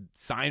couldn't really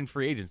sign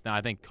free agents. Now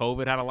I think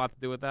COVID had a lot to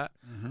do with that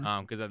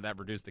because that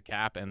reduced the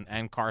cap,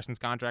 and Carson's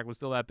contract was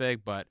still that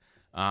big. But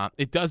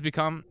it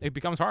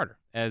becomes harder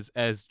as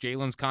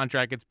Jalen's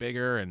contract gets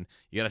bigger, and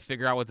you got to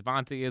figure out what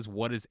Devontae is.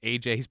 What is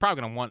AJ? He's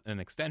probably going to want an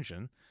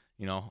extension,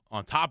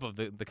 on top of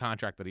the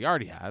contract that he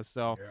already has.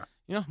 So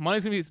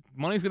money's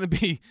gonna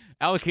be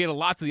allocated a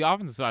lot to the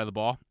offensive side of the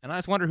ball, and I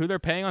just wonder who they're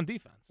paying on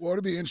defense. Well,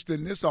 it'll be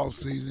interesting this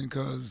offseason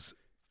because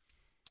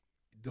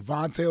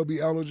Devontae will be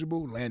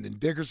eligible. Landon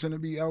Dickerson will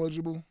be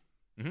eligible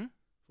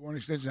for an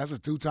extension. That's a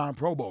 2-time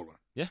Pro Bowler.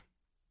 Yeah.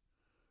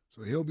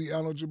 So he'll be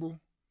eligible.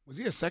 Was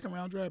he a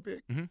second-round draft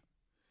pick? Mm-hmm.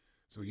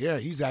 So, yeah,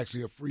 he's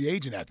actually a free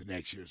agent after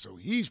next year. So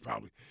he's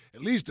probably –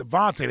 at least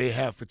Devontae they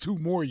have for 2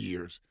 more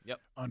years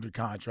under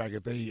contract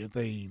if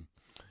they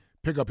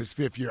pick up his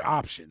 5th-year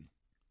option.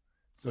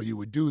 So you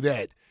would do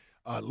that.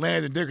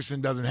 Landon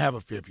Dickerson doesn't have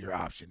a 5th-year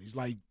option. He's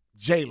like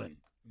Jalen,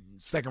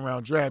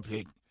 second-round draft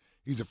pick.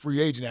 He's a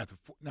free agent after.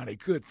 Now they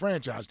could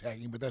franchise tag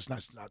him, but that's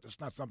not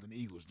something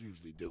the Eagles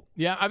usually do.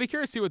 Yeah, I'd be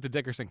curious to see what the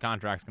Dickerson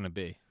contract's going to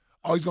be.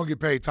 Oh, he's going to get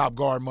paid top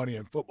guard money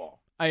in football.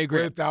 I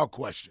agree, without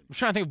question. I'm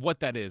trying to think of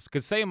what that is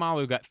because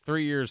Sayamalu got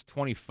 3 years,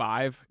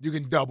 25. You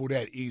can double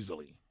that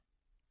easily.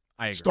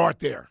 I agree. Start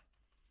there.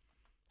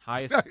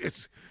 Highest.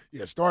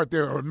 Start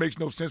there, or it makes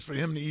no sense for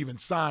him to even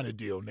sign a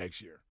deal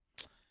next year.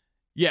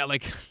 Yeah,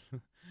 like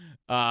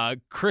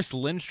Chris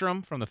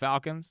Lindstrom from the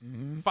Falcons,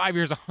 5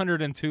 years,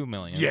 $102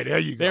 million. Yeah, there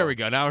you go. There we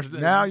go.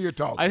 Now you're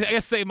talking. I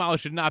guess Sayamalu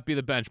should not be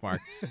the benchmark.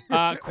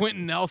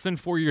 Quentin Nelson,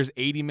 4 years,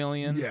 $80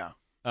 million. Yeah.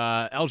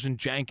 Elgin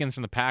Jenkins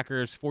from the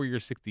Packers, 4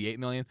 years, $68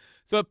 million.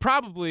 So it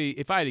probably,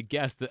 if I had to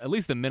guess, at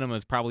least the minimum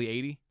is probably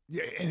 80.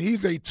 Yeah, and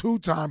he's a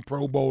 2-time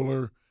Pro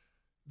Bowler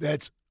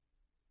that's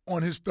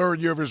on his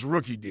 3rd year of his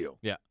rookie deal.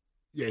 Yeah.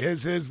 Yeah,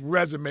 his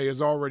resume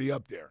is already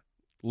up there.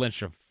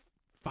 Lindstrom,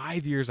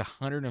 5 years,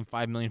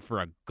 $105 million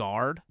for a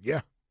guard.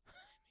 Yeah.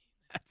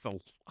 That's a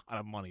lot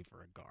of money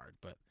for a guard,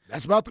 but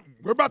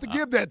we're about to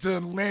give that to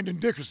Landon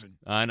Dickerson.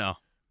 I know.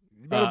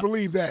 You better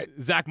believe that.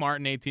 Zach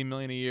Martin, $18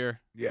 million a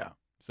year. Yeah.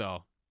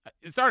 So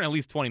it's starting at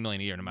least $20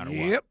 million a year, no matter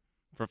what.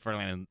 For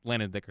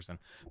Landon Dickerson.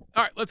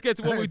 All right, let's get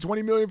to what we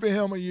 $20 million for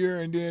him a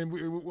year, and then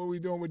what are we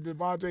doing with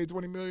Devontae?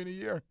 $20 million a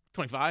year.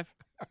 25,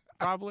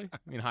 probably. I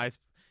mean,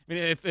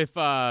 if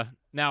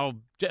now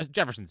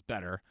Jefferson's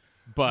better,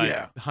 But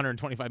Yeah.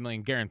 125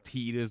 million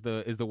guaranteed is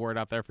the word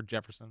out there for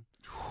Jefferson.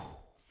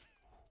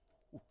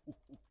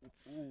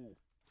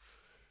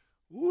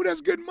 Ooh,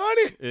 that's good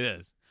money. It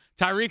is.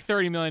 Tyreek,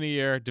 $30 million a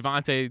year.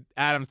 Devontae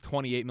Adams,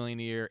 $28 million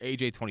a year.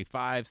 AJ, $25.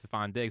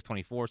 Stephon Diggs,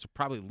 $24. So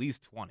probably at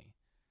least $20.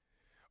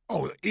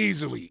 Oh,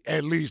 easily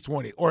at least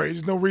 20. Or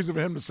there's no reason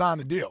for him to sign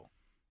a deal.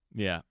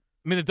 Yeah.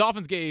 I mean, the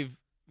Dolphins gave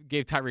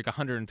Tyreek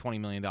 $120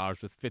 million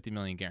with $50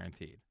 million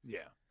guaranteed. Yeah.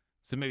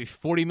 So maybe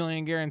 $40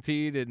 million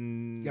guaranteed,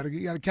 and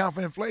You got to count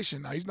for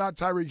inflation. Now, he's not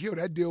Tyreek Hill.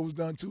 That deal was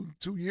done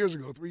 2 years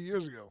ago, 3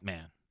 years ago.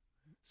 Man,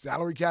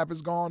 salary cap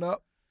has gone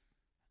up.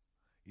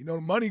 You know,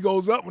 the money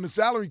goes up when the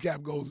salary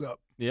cap goes up.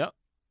 Yep.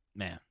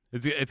 Man,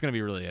 it's going to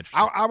be really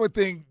interesting. I would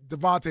think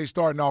Devontae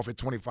starting off at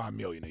 $25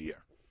 million a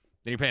year.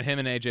 Then you're paying him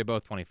and AJ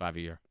both $25 a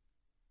year.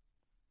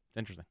 It's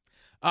interesting.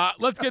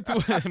 Let's get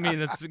to I mean,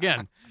 it's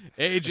again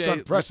AJ. It's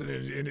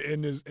unprecedented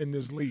in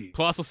this league.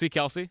 Plus, we'll see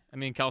Kelsey. I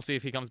mean, Kelsey,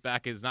 if he comes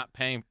back, is not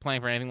playing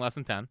for anything less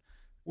than 10.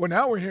 Well,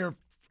 now we're hearing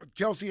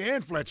Kelsey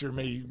and Fletcher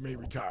may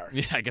retire.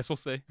 Yeah, I guess we'll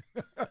see.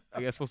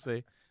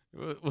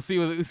 We'll see.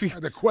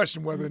 The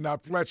question whether or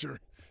not Fletcher.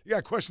 You got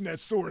to question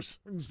that source.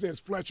 When he says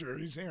Fletcher,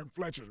 he's hearing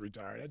Fletcher's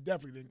retired. That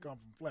definitely didn't come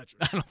from Fletcher.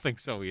 I don't think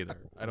so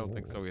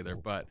either.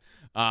 But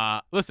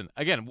listen,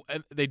 again,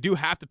 they do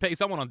have to pay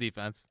someone on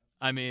defense.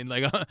 I mean,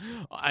 like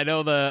I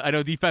know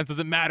defense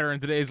doesn't matter in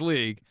today's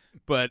league,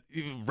 but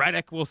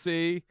Reddick we'll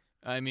see.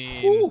 I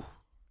mean,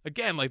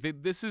 again, like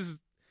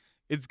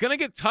it's gonna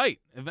get tight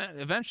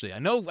eventually. I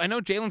know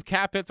Jalen's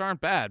cap hits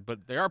aren't bad,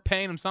 but they are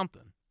paying him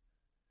something.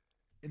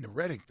 In the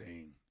Reddick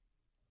thing,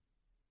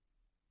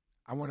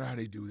 I wonder how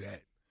they do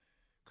that.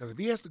 Because if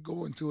he has to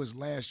go into his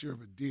last year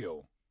of a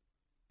deal,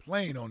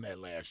 playing on that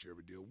last year of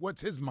a deal,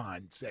 what's his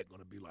mindset going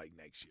to be like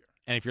next year?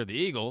 And if you're the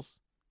Eagles,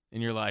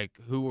 and you're like,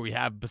 who will we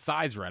have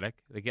besides Reddick?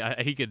 Like,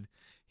 he could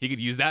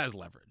use that as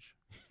leverage.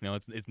 You know,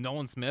 it's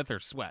Nolan Smith or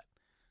Sweat.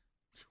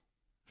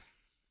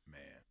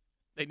 Man,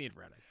 they need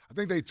Reddick. I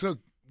think they took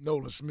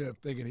Nolan Smith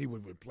thinking he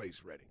would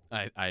replace Reddick.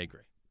 I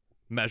agree.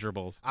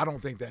 Measurables. I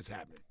don't think that's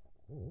happening.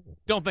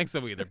 Don't think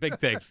so either. Big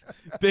takes.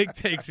 Big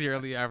takes here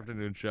on the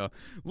afternoon show.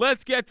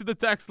 Let's get to the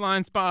text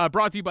line.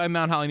 Brought to you by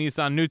Mount Holly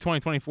Nissan. New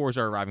 2024s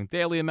are arriving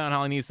daily at Mount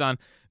Holly Nissan.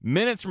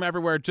 Minutes from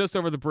everywhere, just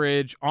over the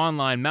bridge.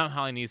 Online,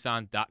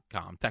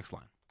 mounthollynissan.com. Text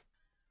line.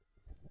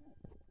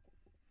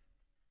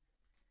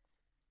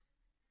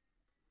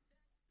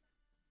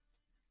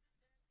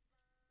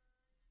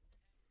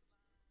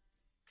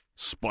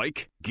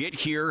 Spike, get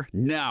here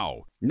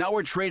now. Now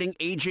we're trading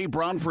A.J.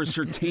 Brown for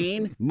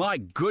Surtain? My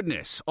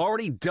goodness,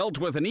 already dealt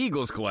with an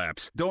Eagles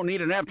collapse. Don't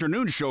need an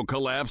afternoon show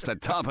collapse to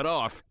top it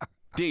off.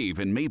 Dave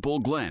in Maple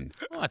Glen.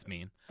 Well, that's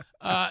mean.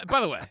 By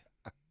the way,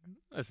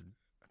 listen,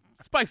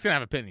 Spike's going to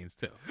have opinions,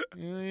 too.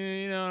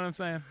 You know what I'm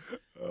saying?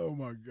 Oh,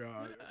 my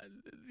God.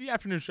 The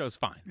afternoon show's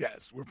fine.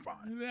 Yes, we're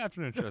fine. The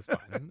afternoon show's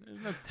fine.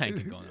 There's no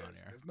tanking going on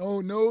here.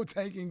 There's no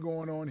tanking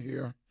going on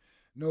here.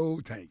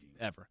 No tanking.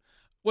 Ever.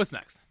 What's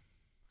next?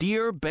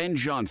 Dear Ben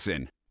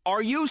Johnson,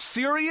 are you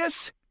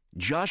serious?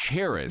 Josh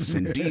Harris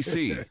in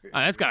D.C.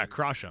 That's got to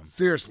crush him.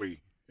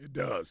 Seriously, it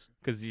does.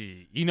 Because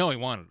you know he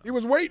wanted him. He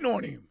was waiting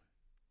on him.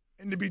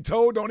 And to be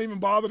told, don't even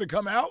bother to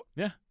come out?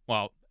 Yeah.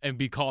 Well, and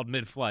be called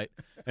mid-flight.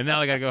 And now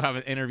they got to go have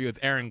an interview with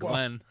Aaron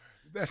Glenn.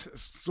 That's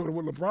sort of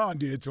what LeBron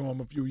did to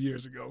him a few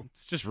years ago.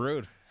 It's just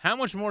rude. How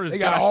much more does They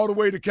got all the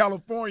way to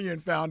California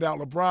and found out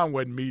LeBron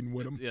wasn't meeting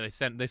with him. Yeah,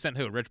 they sent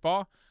who? Rich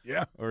Paul?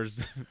 Yeah. Or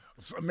is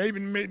so maybe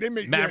they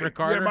made Maverick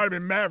Carter? Yeah, it might have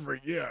been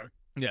Maverick, yeah.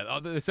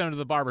 Yeah, they sent him to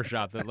the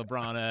barbershop that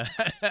LeBron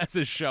has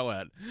his show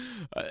at.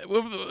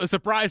 A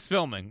surprise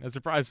filming is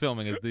the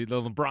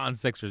LeBron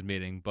Sixers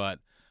meeting. But,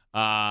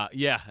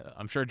 yeah,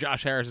 I'm sure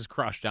Josh Harris is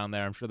crushed down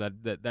there. I'm sure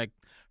that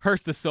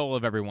hurts the soul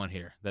of everyone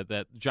here,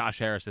 that Josh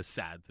Harris is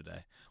sad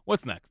today.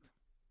 What's next?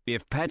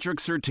 If Patrick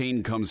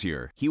Surtain comes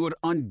here, he would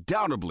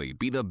undoubtedly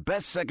be the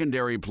best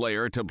secondary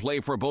player to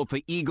play for both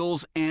the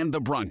Eagles and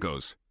the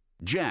Broncos.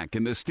 Jack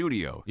in the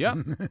studio. Yep.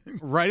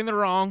 Righting the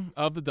wrong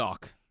of the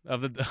doc.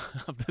 Of the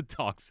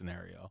doc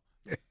scenario.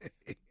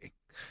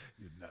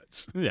 You're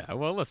nuts. Yeah,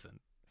 well, listen.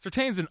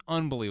 Surtain's an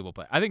unbelievable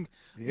player. I think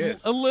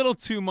Yes. a little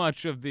too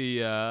much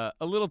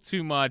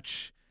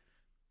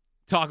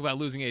talk about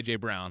losing A.J.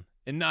 Brown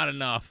and not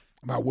enough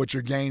about what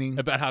you're gaining.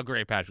 About how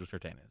great Patrick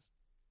Surtain is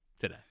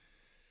today.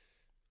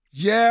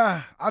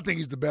 Yeah, I think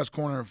he's the best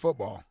corner in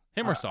football.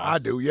 Him or Sauce? I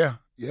do, yeah.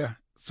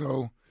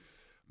 So,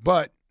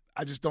 but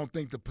I just don't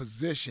think the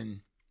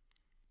position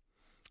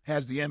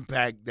has the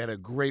impact that a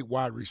great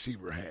wide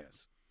receiver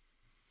has.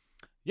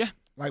 Yeah.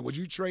 Like, would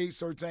you trade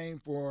Surtain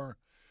for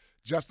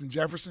Justin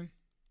Jefferson?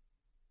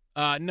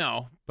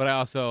 No, but I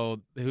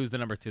also, who's the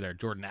number 2 there?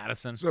 Jordan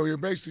Addison? So you're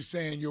basically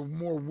saying you're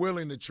more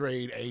willing to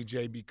trade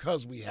A.J.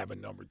 because we have a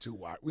number 2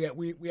 wide.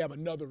 We have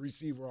another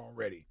receiver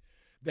already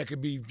that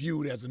could be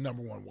viewed as a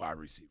number 1 wide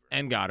receiver.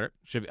 And Goddard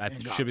should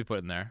be put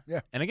in there.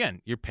 Yeah. And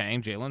again, you're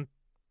paying Jalen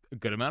a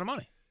good amount of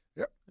money.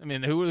 Yep. I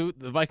mean, who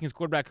the Vikings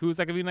quarterback? Who is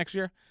that going to be next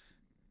year?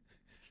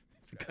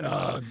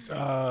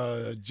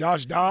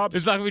 Josh Dobbs.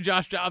 It's not going to be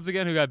Josh Dobbs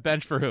again. Who got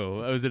benched for who?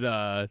 Was it?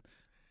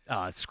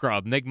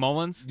 Scrub. Nick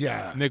Mullins?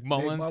 Yeah. Nick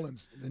Mullins? Nick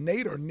Mullins. Is it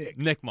Nate or Nick?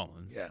 Nick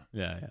Mullins. Yeah.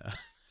 Yeah.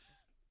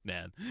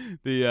 Man,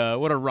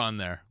 what a run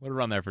there. What a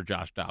run there for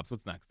Josh Dobbs.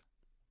 What's next?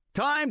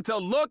 Time to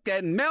look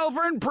at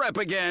Malvern Prep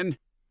again.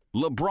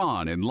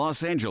 LeBron in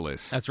Los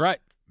Angeles. That's right.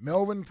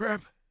 Melvin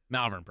Prep?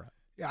 Malvern Prep.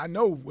 Yeah, I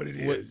know what it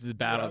is. The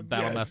battle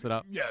yes, messed it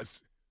up?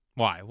 Yes.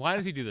 Why? Why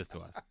does he do this to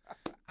us?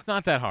 It's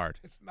not that hard.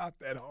 It's not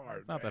that hard.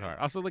 It's not that hard.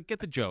 Also, get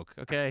the joke,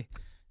 okay?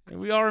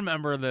 We all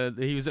remember that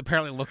he was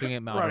apparently looking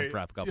at Malvern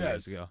Prep a couple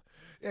years ago.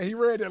 Yeah, he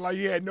read it like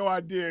he had no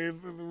idea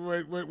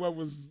what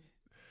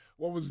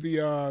was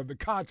the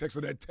context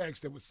of that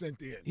text that was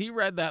sent in. He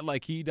read that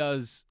like he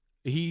does.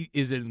 He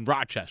is in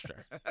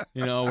Rochester,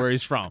 where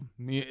he's from.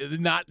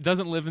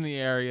 Doesn't live in the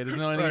area. Doesn't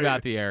know anything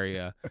about the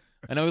area.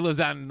 I know he lives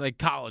out in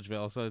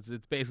Collegeville, so it's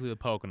basically the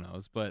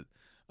Poconos. But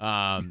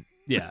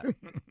yeah,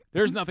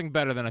 there's nothing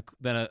better than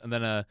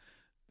a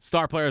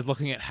star players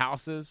looking at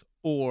houses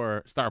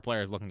or star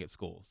players looking at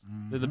schools.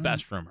 Mm-hmm. They're the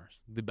best rumors.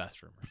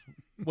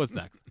 What's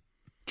next?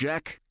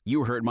 Jack,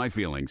 you hurt my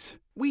feelings.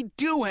 We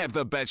do have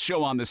the best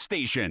show on the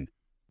station.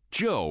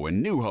 Joe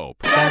and New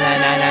Hope.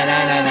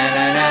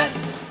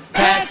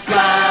 Text line.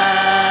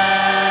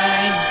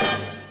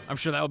 I'm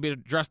sure that will be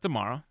addressed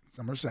tomorrow.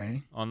 Some are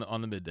saying on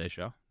the midday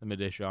show. The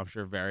midday show, I'm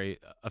sure, very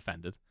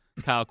offended.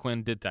 Kyle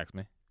Quinn did text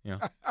me.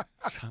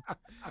 So,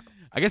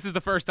 I guess it's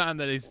the first time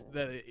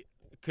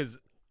because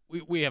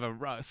we have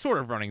a sort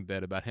of running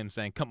bit about him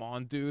saying "Come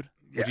on, dude,"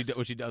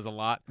 which he does a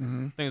lot.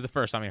 Mm-hmm. I think it's the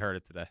first time he heard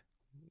it today.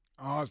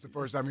 Oh, it's the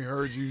first time he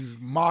heard you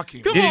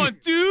mocking. Come on,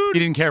 dude. He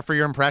didn't care for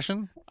your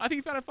impression? I think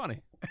he found it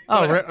funny.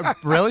 Oh,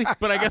 really?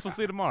 But I guess we'll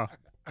see tomorrow.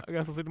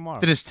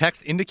 Did his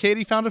text indicate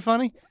he found it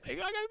funny? I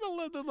got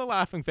the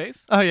laughing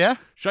face. Oh, yeah?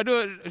 Should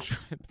I do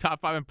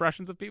top 5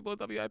 impressions of people at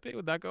WIP?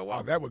 Would that go well?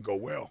 Oh, that would go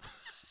well.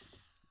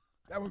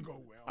 That would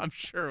go well. I'm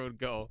sure it would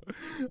go.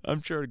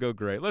 I'm sure it would go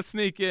great. Let's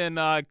sneak in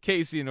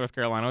Casey in North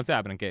Carolina. What's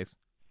happening, Case?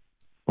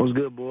 What's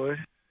good, boy?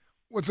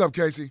 What's up,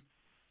 Casey?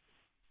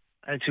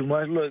 Ain't too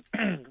much. Look,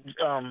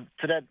 to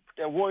that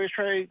Warriors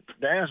trade,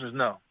 the answer is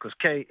no, because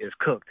K is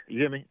cooked. You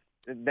hear me?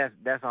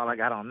 That's all I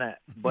got on that.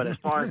 But as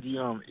far as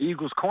the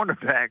Eagles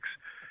cornerbacks,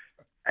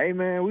 hey,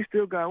 man, we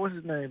still got, what's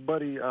his name,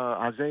 buddy,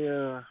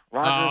 Isaiah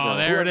Rodgers. Oh,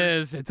 there it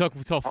is. It took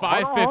until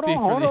 5:50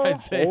 for the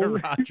Isaiah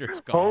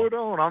Rodgers call. Hold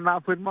on. I'm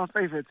not putting my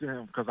faith into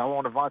him because I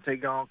want Devontae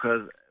gone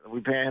because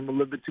we paying him a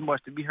little bit too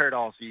much to be hurt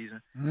all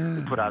season.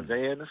 We put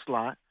Isaiah in the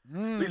slot.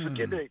 We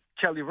forget that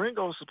Kelly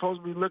Ringo is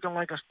supposed to be looking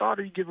like a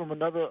starter. You give him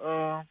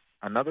another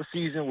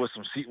season with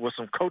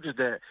some coaches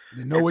that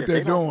they know what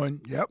they're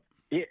doing. Yep.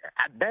 Yeah,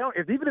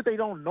 even if they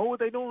don't know what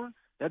they're doing,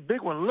 that big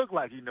one look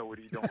like he know what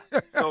he's doing.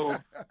 So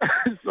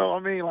I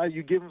mean, like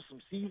you give him some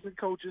seasoned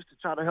coaches to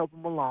try to help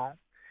him along,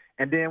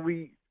 and then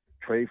we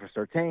trade for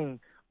Surtain.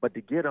 But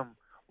to get him,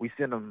 we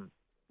send him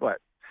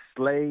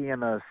Slay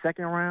in a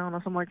second round or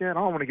something like that. I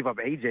don't want to give up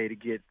AJ to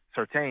get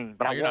Surtain,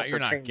 but you're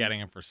not getting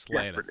him for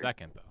Slay in a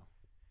second though.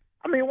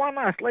 I mean, why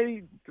not?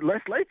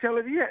 Let Slay tell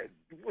it he had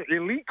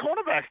elite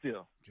cornerback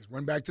still. Just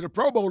went back to the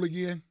Pro Bowl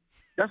again.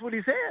 That's what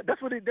he said.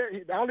 That's what he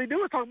did. All he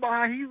do is talk about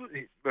how he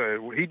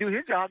do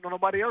his job. Don't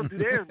nobody else do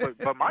theirs,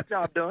 but my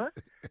job done.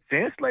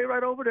 Send Slay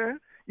right over there.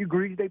 You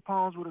grease their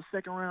palms with a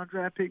second-round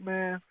draft pick,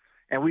 man.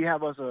 And we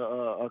have us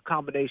a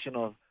combination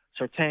of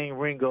Surtain,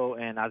 Ringo,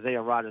 and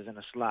Isaiah Rodgers in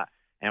the slot.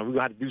 And we're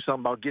going to have to do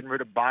something about getting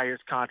rid of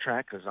Byers'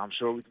 contract because I'm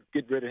sure we can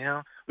get rid of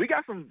him. We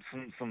got some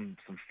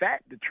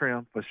fat to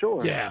trim for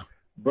sure. Yeah.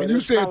 But and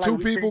you said two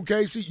people,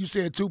 Casey. You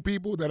said two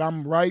people that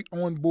I'm right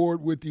on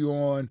board with you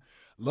on.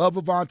 Love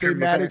Avonte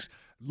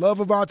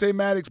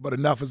Maddox, but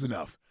enough is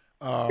enough.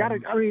 I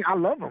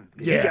love him.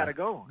 Yeah. He got to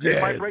go. Yeah,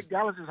 it might break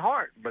Dallas's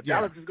heart, but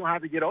Dallas is going to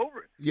have to get over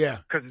it. Yeah,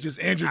 just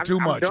injured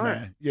too much,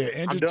 man. Yeah,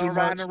 injured too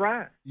much.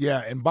 Yeah,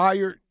 and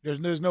Byard,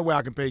 there's no way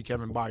I can pay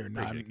Kevin Byard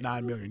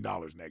 $9 million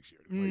next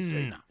year to play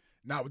safety.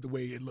 Not with the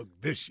way it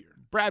looked this year.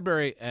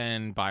 Bradbury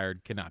and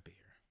Byard cannot be here.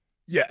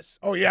 Yes.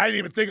 Oh, yeah, I didn't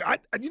even think.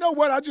 You know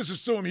what? I just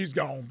assume he's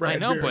gone,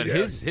 Bradbury. I know, but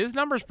his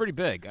number's pretty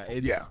big.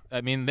 Yeah.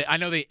 I mean, I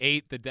know they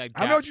ate the dead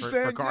cat I know what you're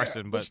saying, for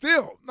Carson. But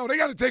still, no, they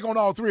got to take on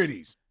all three of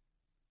these.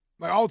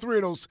 Like all three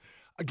of those.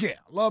 Again,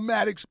 I love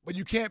Maddox, but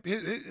you can't.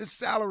 His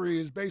salary,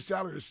 his base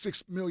salary is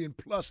 $6 million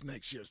plus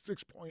next year,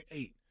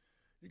 6.8.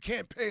 You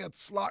can't pay a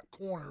slot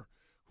corner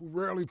who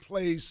rarely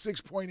plays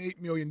 $6.8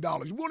 million.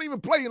 You won't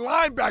even play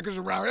linebackers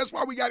around. That's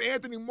why we got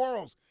Anthony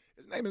Morrow.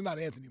 His name is not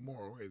Anthony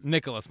Morrow.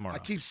 Nicholas Morrow. I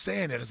keep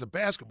saying that as a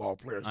basketball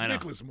player. It's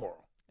Nicholas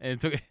Morrow.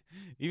 And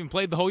even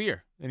played the whole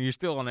year, and you're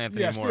still on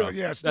Anthony Morrow. Still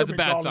that's a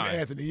bad sign.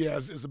 Anthony,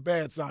 it's a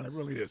bad sign. It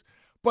really is.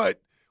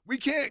 But we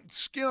can't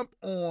skimp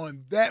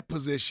on that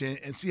position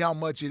and see how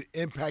much it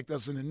impacts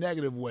us in a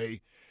negative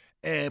way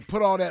and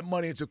put all that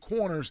money into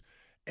corners.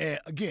 And,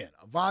 again,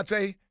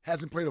 Avonte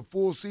hasn't played a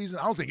full season.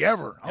 I don't think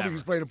ever. I don't think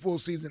he's played a full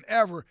season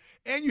ever.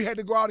 And you had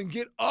to go out and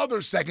get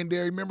other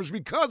secondary members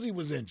because he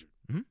was injured.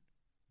 Mm-hmm.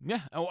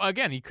 Yeah. Oh,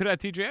 again, he could have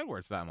T.J.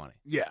 Edwards that money.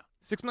 Yeah.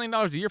 $6 million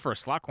a year for a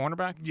slot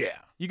cornerback? Yeah.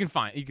 You can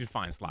find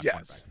slot Yes.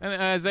 cornerbacks.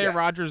 And Isaiah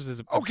Rodgers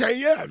is Okay,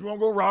 yeah. You want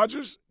to go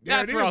Rodgers?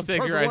 That's where I'll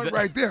take your one Isaiah.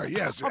 right there.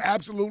 Yes, you're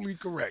absolutely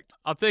correct.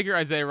 I'll take your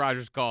Isaiah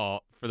Rodgers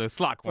call for the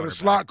slot corner. For the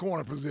slot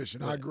corner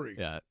position, I agree.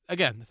 Yeah.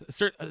 Again,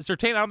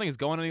 Surtain, I don't think is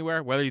going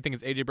anywhere, whether you think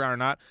it's A.J. Brown or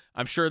not.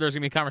 I'm sure there's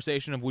going to be a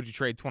conversation of would you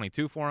trade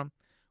 22 for him?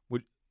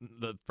 Would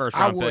the first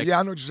round pick? Yeah,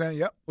 I know what you're saying.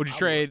 Yep. Would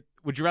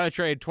you rather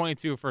trade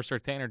 22 for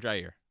Surtain or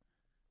Jair?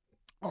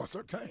 Oh,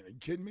 Surtain. Are you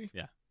kidding me?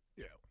 Yeah.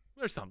 Yeah.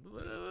 There's something.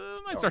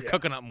 Might start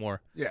cooking up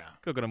more. Yeah.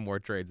 Cooking up more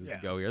trades as we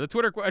go here. The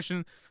Twitter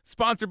question,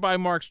 sponsored by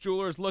Mark's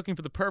Jewelers. Looking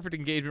for the perfect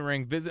engagement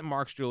ring? Visit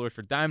Mark's Jewelers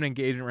for diamond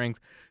engagement rings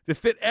to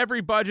fit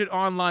every budget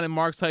online at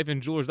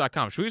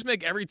marks-jewelers.com. Should we just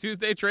make every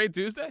Tuesday trade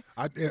Tuesday?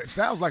 It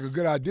sounds like a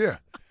good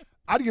idea.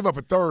 I'd give up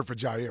a third for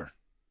Jair.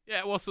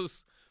 Yeah, well, so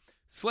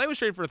Slay was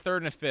traded for a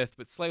third and a fifth,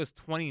 but Slay was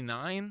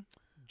 29.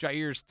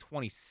 Jair's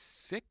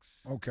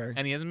 26. Okay.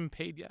 And he hasn't been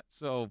paid yet,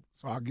 so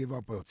I'll give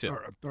up a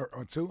third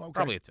or two. Okay.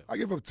 Probably a two. I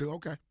give up two.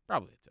 Okay.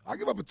 Probably a two. I'll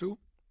give up a two.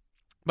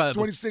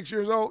 26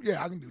 years old.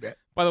 Yeah, I can do that.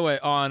 By the way,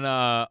 on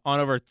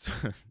over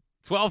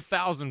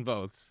 12,000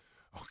 votes.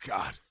 Oh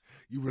God,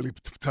 you really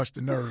touched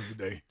the nerve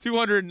today.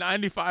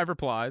 295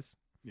 replies.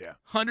 Yeah.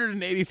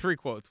 183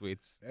 quote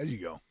tweets. There you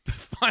go. The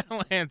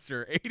final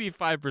answer,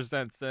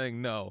 85%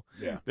 saying no.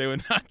 Yeah. They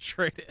would not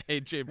trade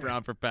A.J.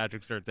 Brown for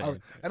Patrick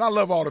Surtain. And I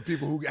love all the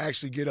people who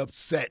actually get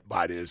upset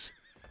by this.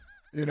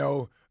 You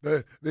know,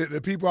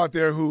 the people out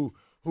there who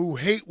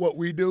hate what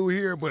we do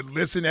here but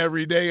listen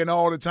every day and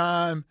all the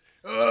time.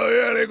 Oh,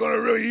 yeah, they're going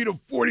to really eat a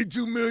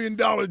 $42 million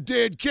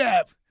dead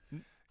cap.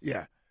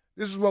 Yeah,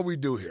 this is what we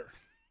do here.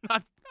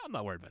 I'm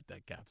not worried about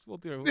dead caps. We'll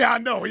do it. Yeah, I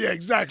know. Yeah,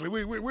 exactly.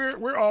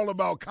 We're all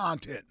about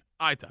content.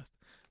 Eye test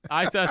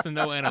and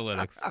no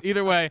analytics.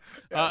 Either way,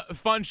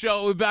 fun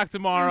show. We'll be back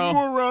tomorrow.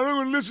 More around. I'm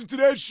going to listen to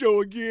that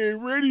show again.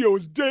 Radio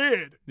is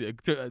dead. Yeah,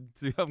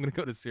 I'm going to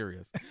go to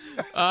Sirius.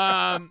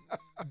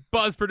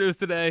 Buzz produced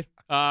today.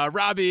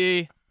 Robbie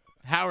E.,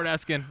 Howard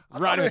Eskin,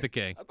 riding with the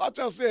king. I thought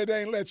y'all said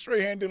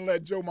Strahan didn't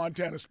let Joe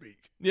Montana speak.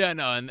 Yeah,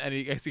 no, and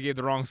he actually gave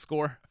the wrong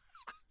score.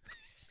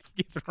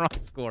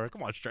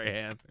 Come on,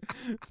 Strahan.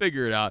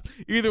 Figure it out.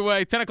 Either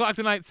way, 10 o'clock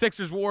tonight,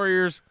 Sixers,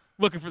 Warriors,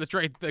 looking for the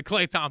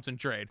Klay Thompson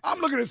trade. I'm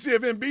looking to see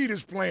if Embiid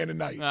is playing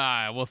tonight. All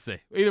right, we'll see.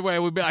 Either way,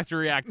 we'll be back to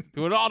react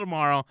to it all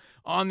tomorrow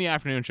on the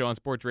afternoon show on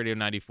Sports Radio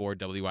 94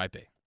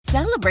 WIP.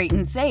 Celebrate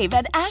and save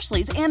at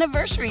Ashley's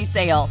Anniversary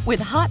Sale. With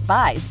Hot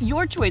Buys,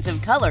 your choice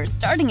of colors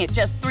starting at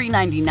just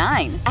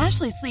 $3.99.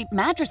 Ashley Sleep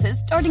mattresses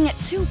starting at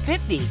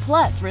 $2.50.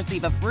 Plus,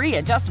 receive a free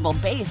adjustable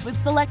base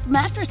with select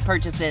mattress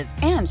purchases.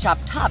 And shop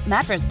top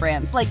mattress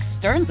brands like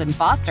Stearns &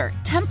 Foster,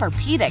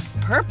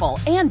 Tempur-Pedic, Purple,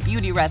 and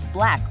Beautyrest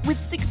Black with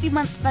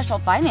 60-month special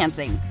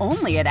financing.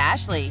 Only at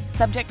Ashley.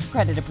 Subject to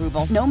credit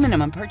approval. No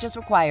minimum purchase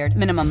required.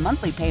 Minimum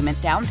monthly payment,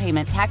 down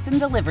payment, tax,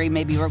 and delivery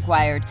may be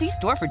required. See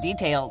store for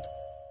details.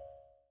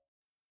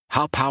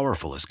 How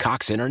powerful is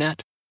Cox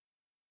Internet?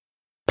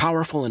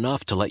 Powerful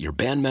enough to let your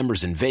band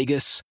members in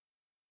Vegas,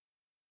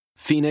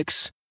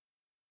 Phoenix,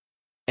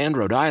 and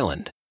Rhode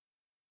Island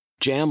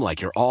jam like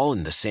you're all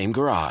in the same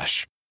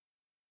garage.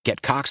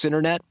 Get Cox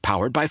Internet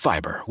powered by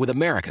fiber with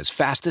America's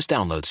fastest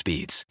download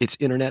speeds. It's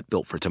internet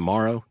built for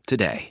tomorrow,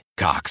 today.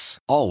 Cox,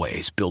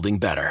 always building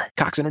better.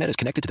 Cox Internet is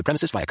connected to the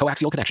premises via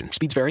coaxial connection.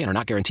 Speeds vary and are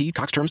not guaranteed.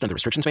 Cox terms and other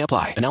restrictions may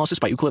apply. Analysis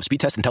by Ookla Speed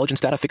Test Intelligence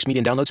Data. Fixed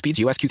median download speeds.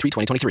 US Q3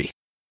 2023.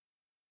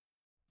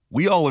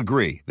 We all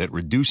agree that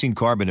reducing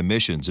carbon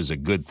emissions is a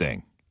good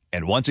thing.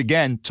 And once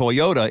again,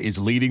 Toyota is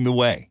leading the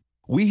way.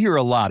 We hear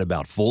a lot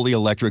about fully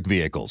electric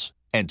vehicles,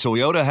 and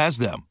Toyota has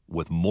them,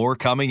 with more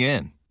coming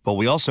in. But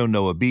we also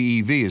know a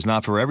BEV is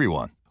not for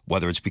everyone,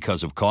 whether it's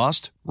because of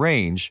cost,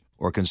 range,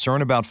 or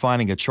concern about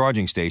finding a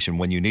charging station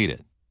when you need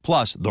it.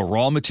 Plus, the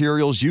raw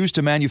materials used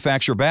to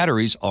manufacture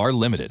batteries are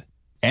limited.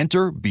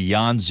 Enter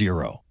Beyond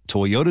Zero,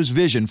 Toyota's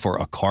vision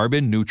for a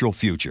carbon-neutral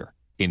future.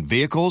 In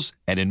vehicles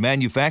and in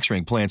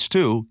manufacturing plants,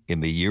 too, in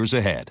the years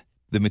ahead.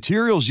 The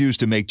materials used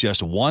to make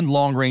just one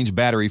long-range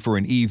battery for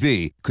an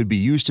EV could be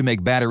used to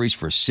make batteries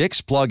for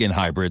 6 plug-in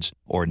hybrids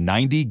or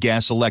 90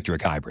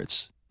 gas-electric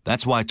hybrids.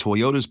 That's why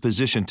Toyota's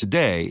position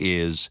today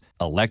is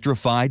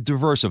electrified,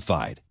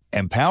 diversified,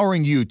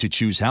 empowering you to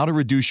choose how to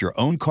reduce your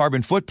own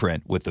carbon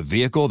footprint with the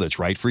vehicle that's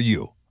right for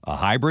you, a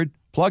hybrid,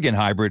 plug-in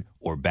hybrid,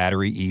 or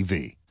battery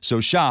EV. So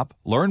shop,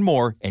 learn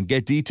more, and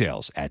get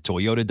details at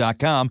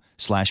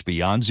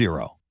toyota.com/beyond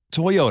zero.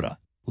 Toyota,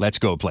 let's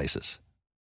go places.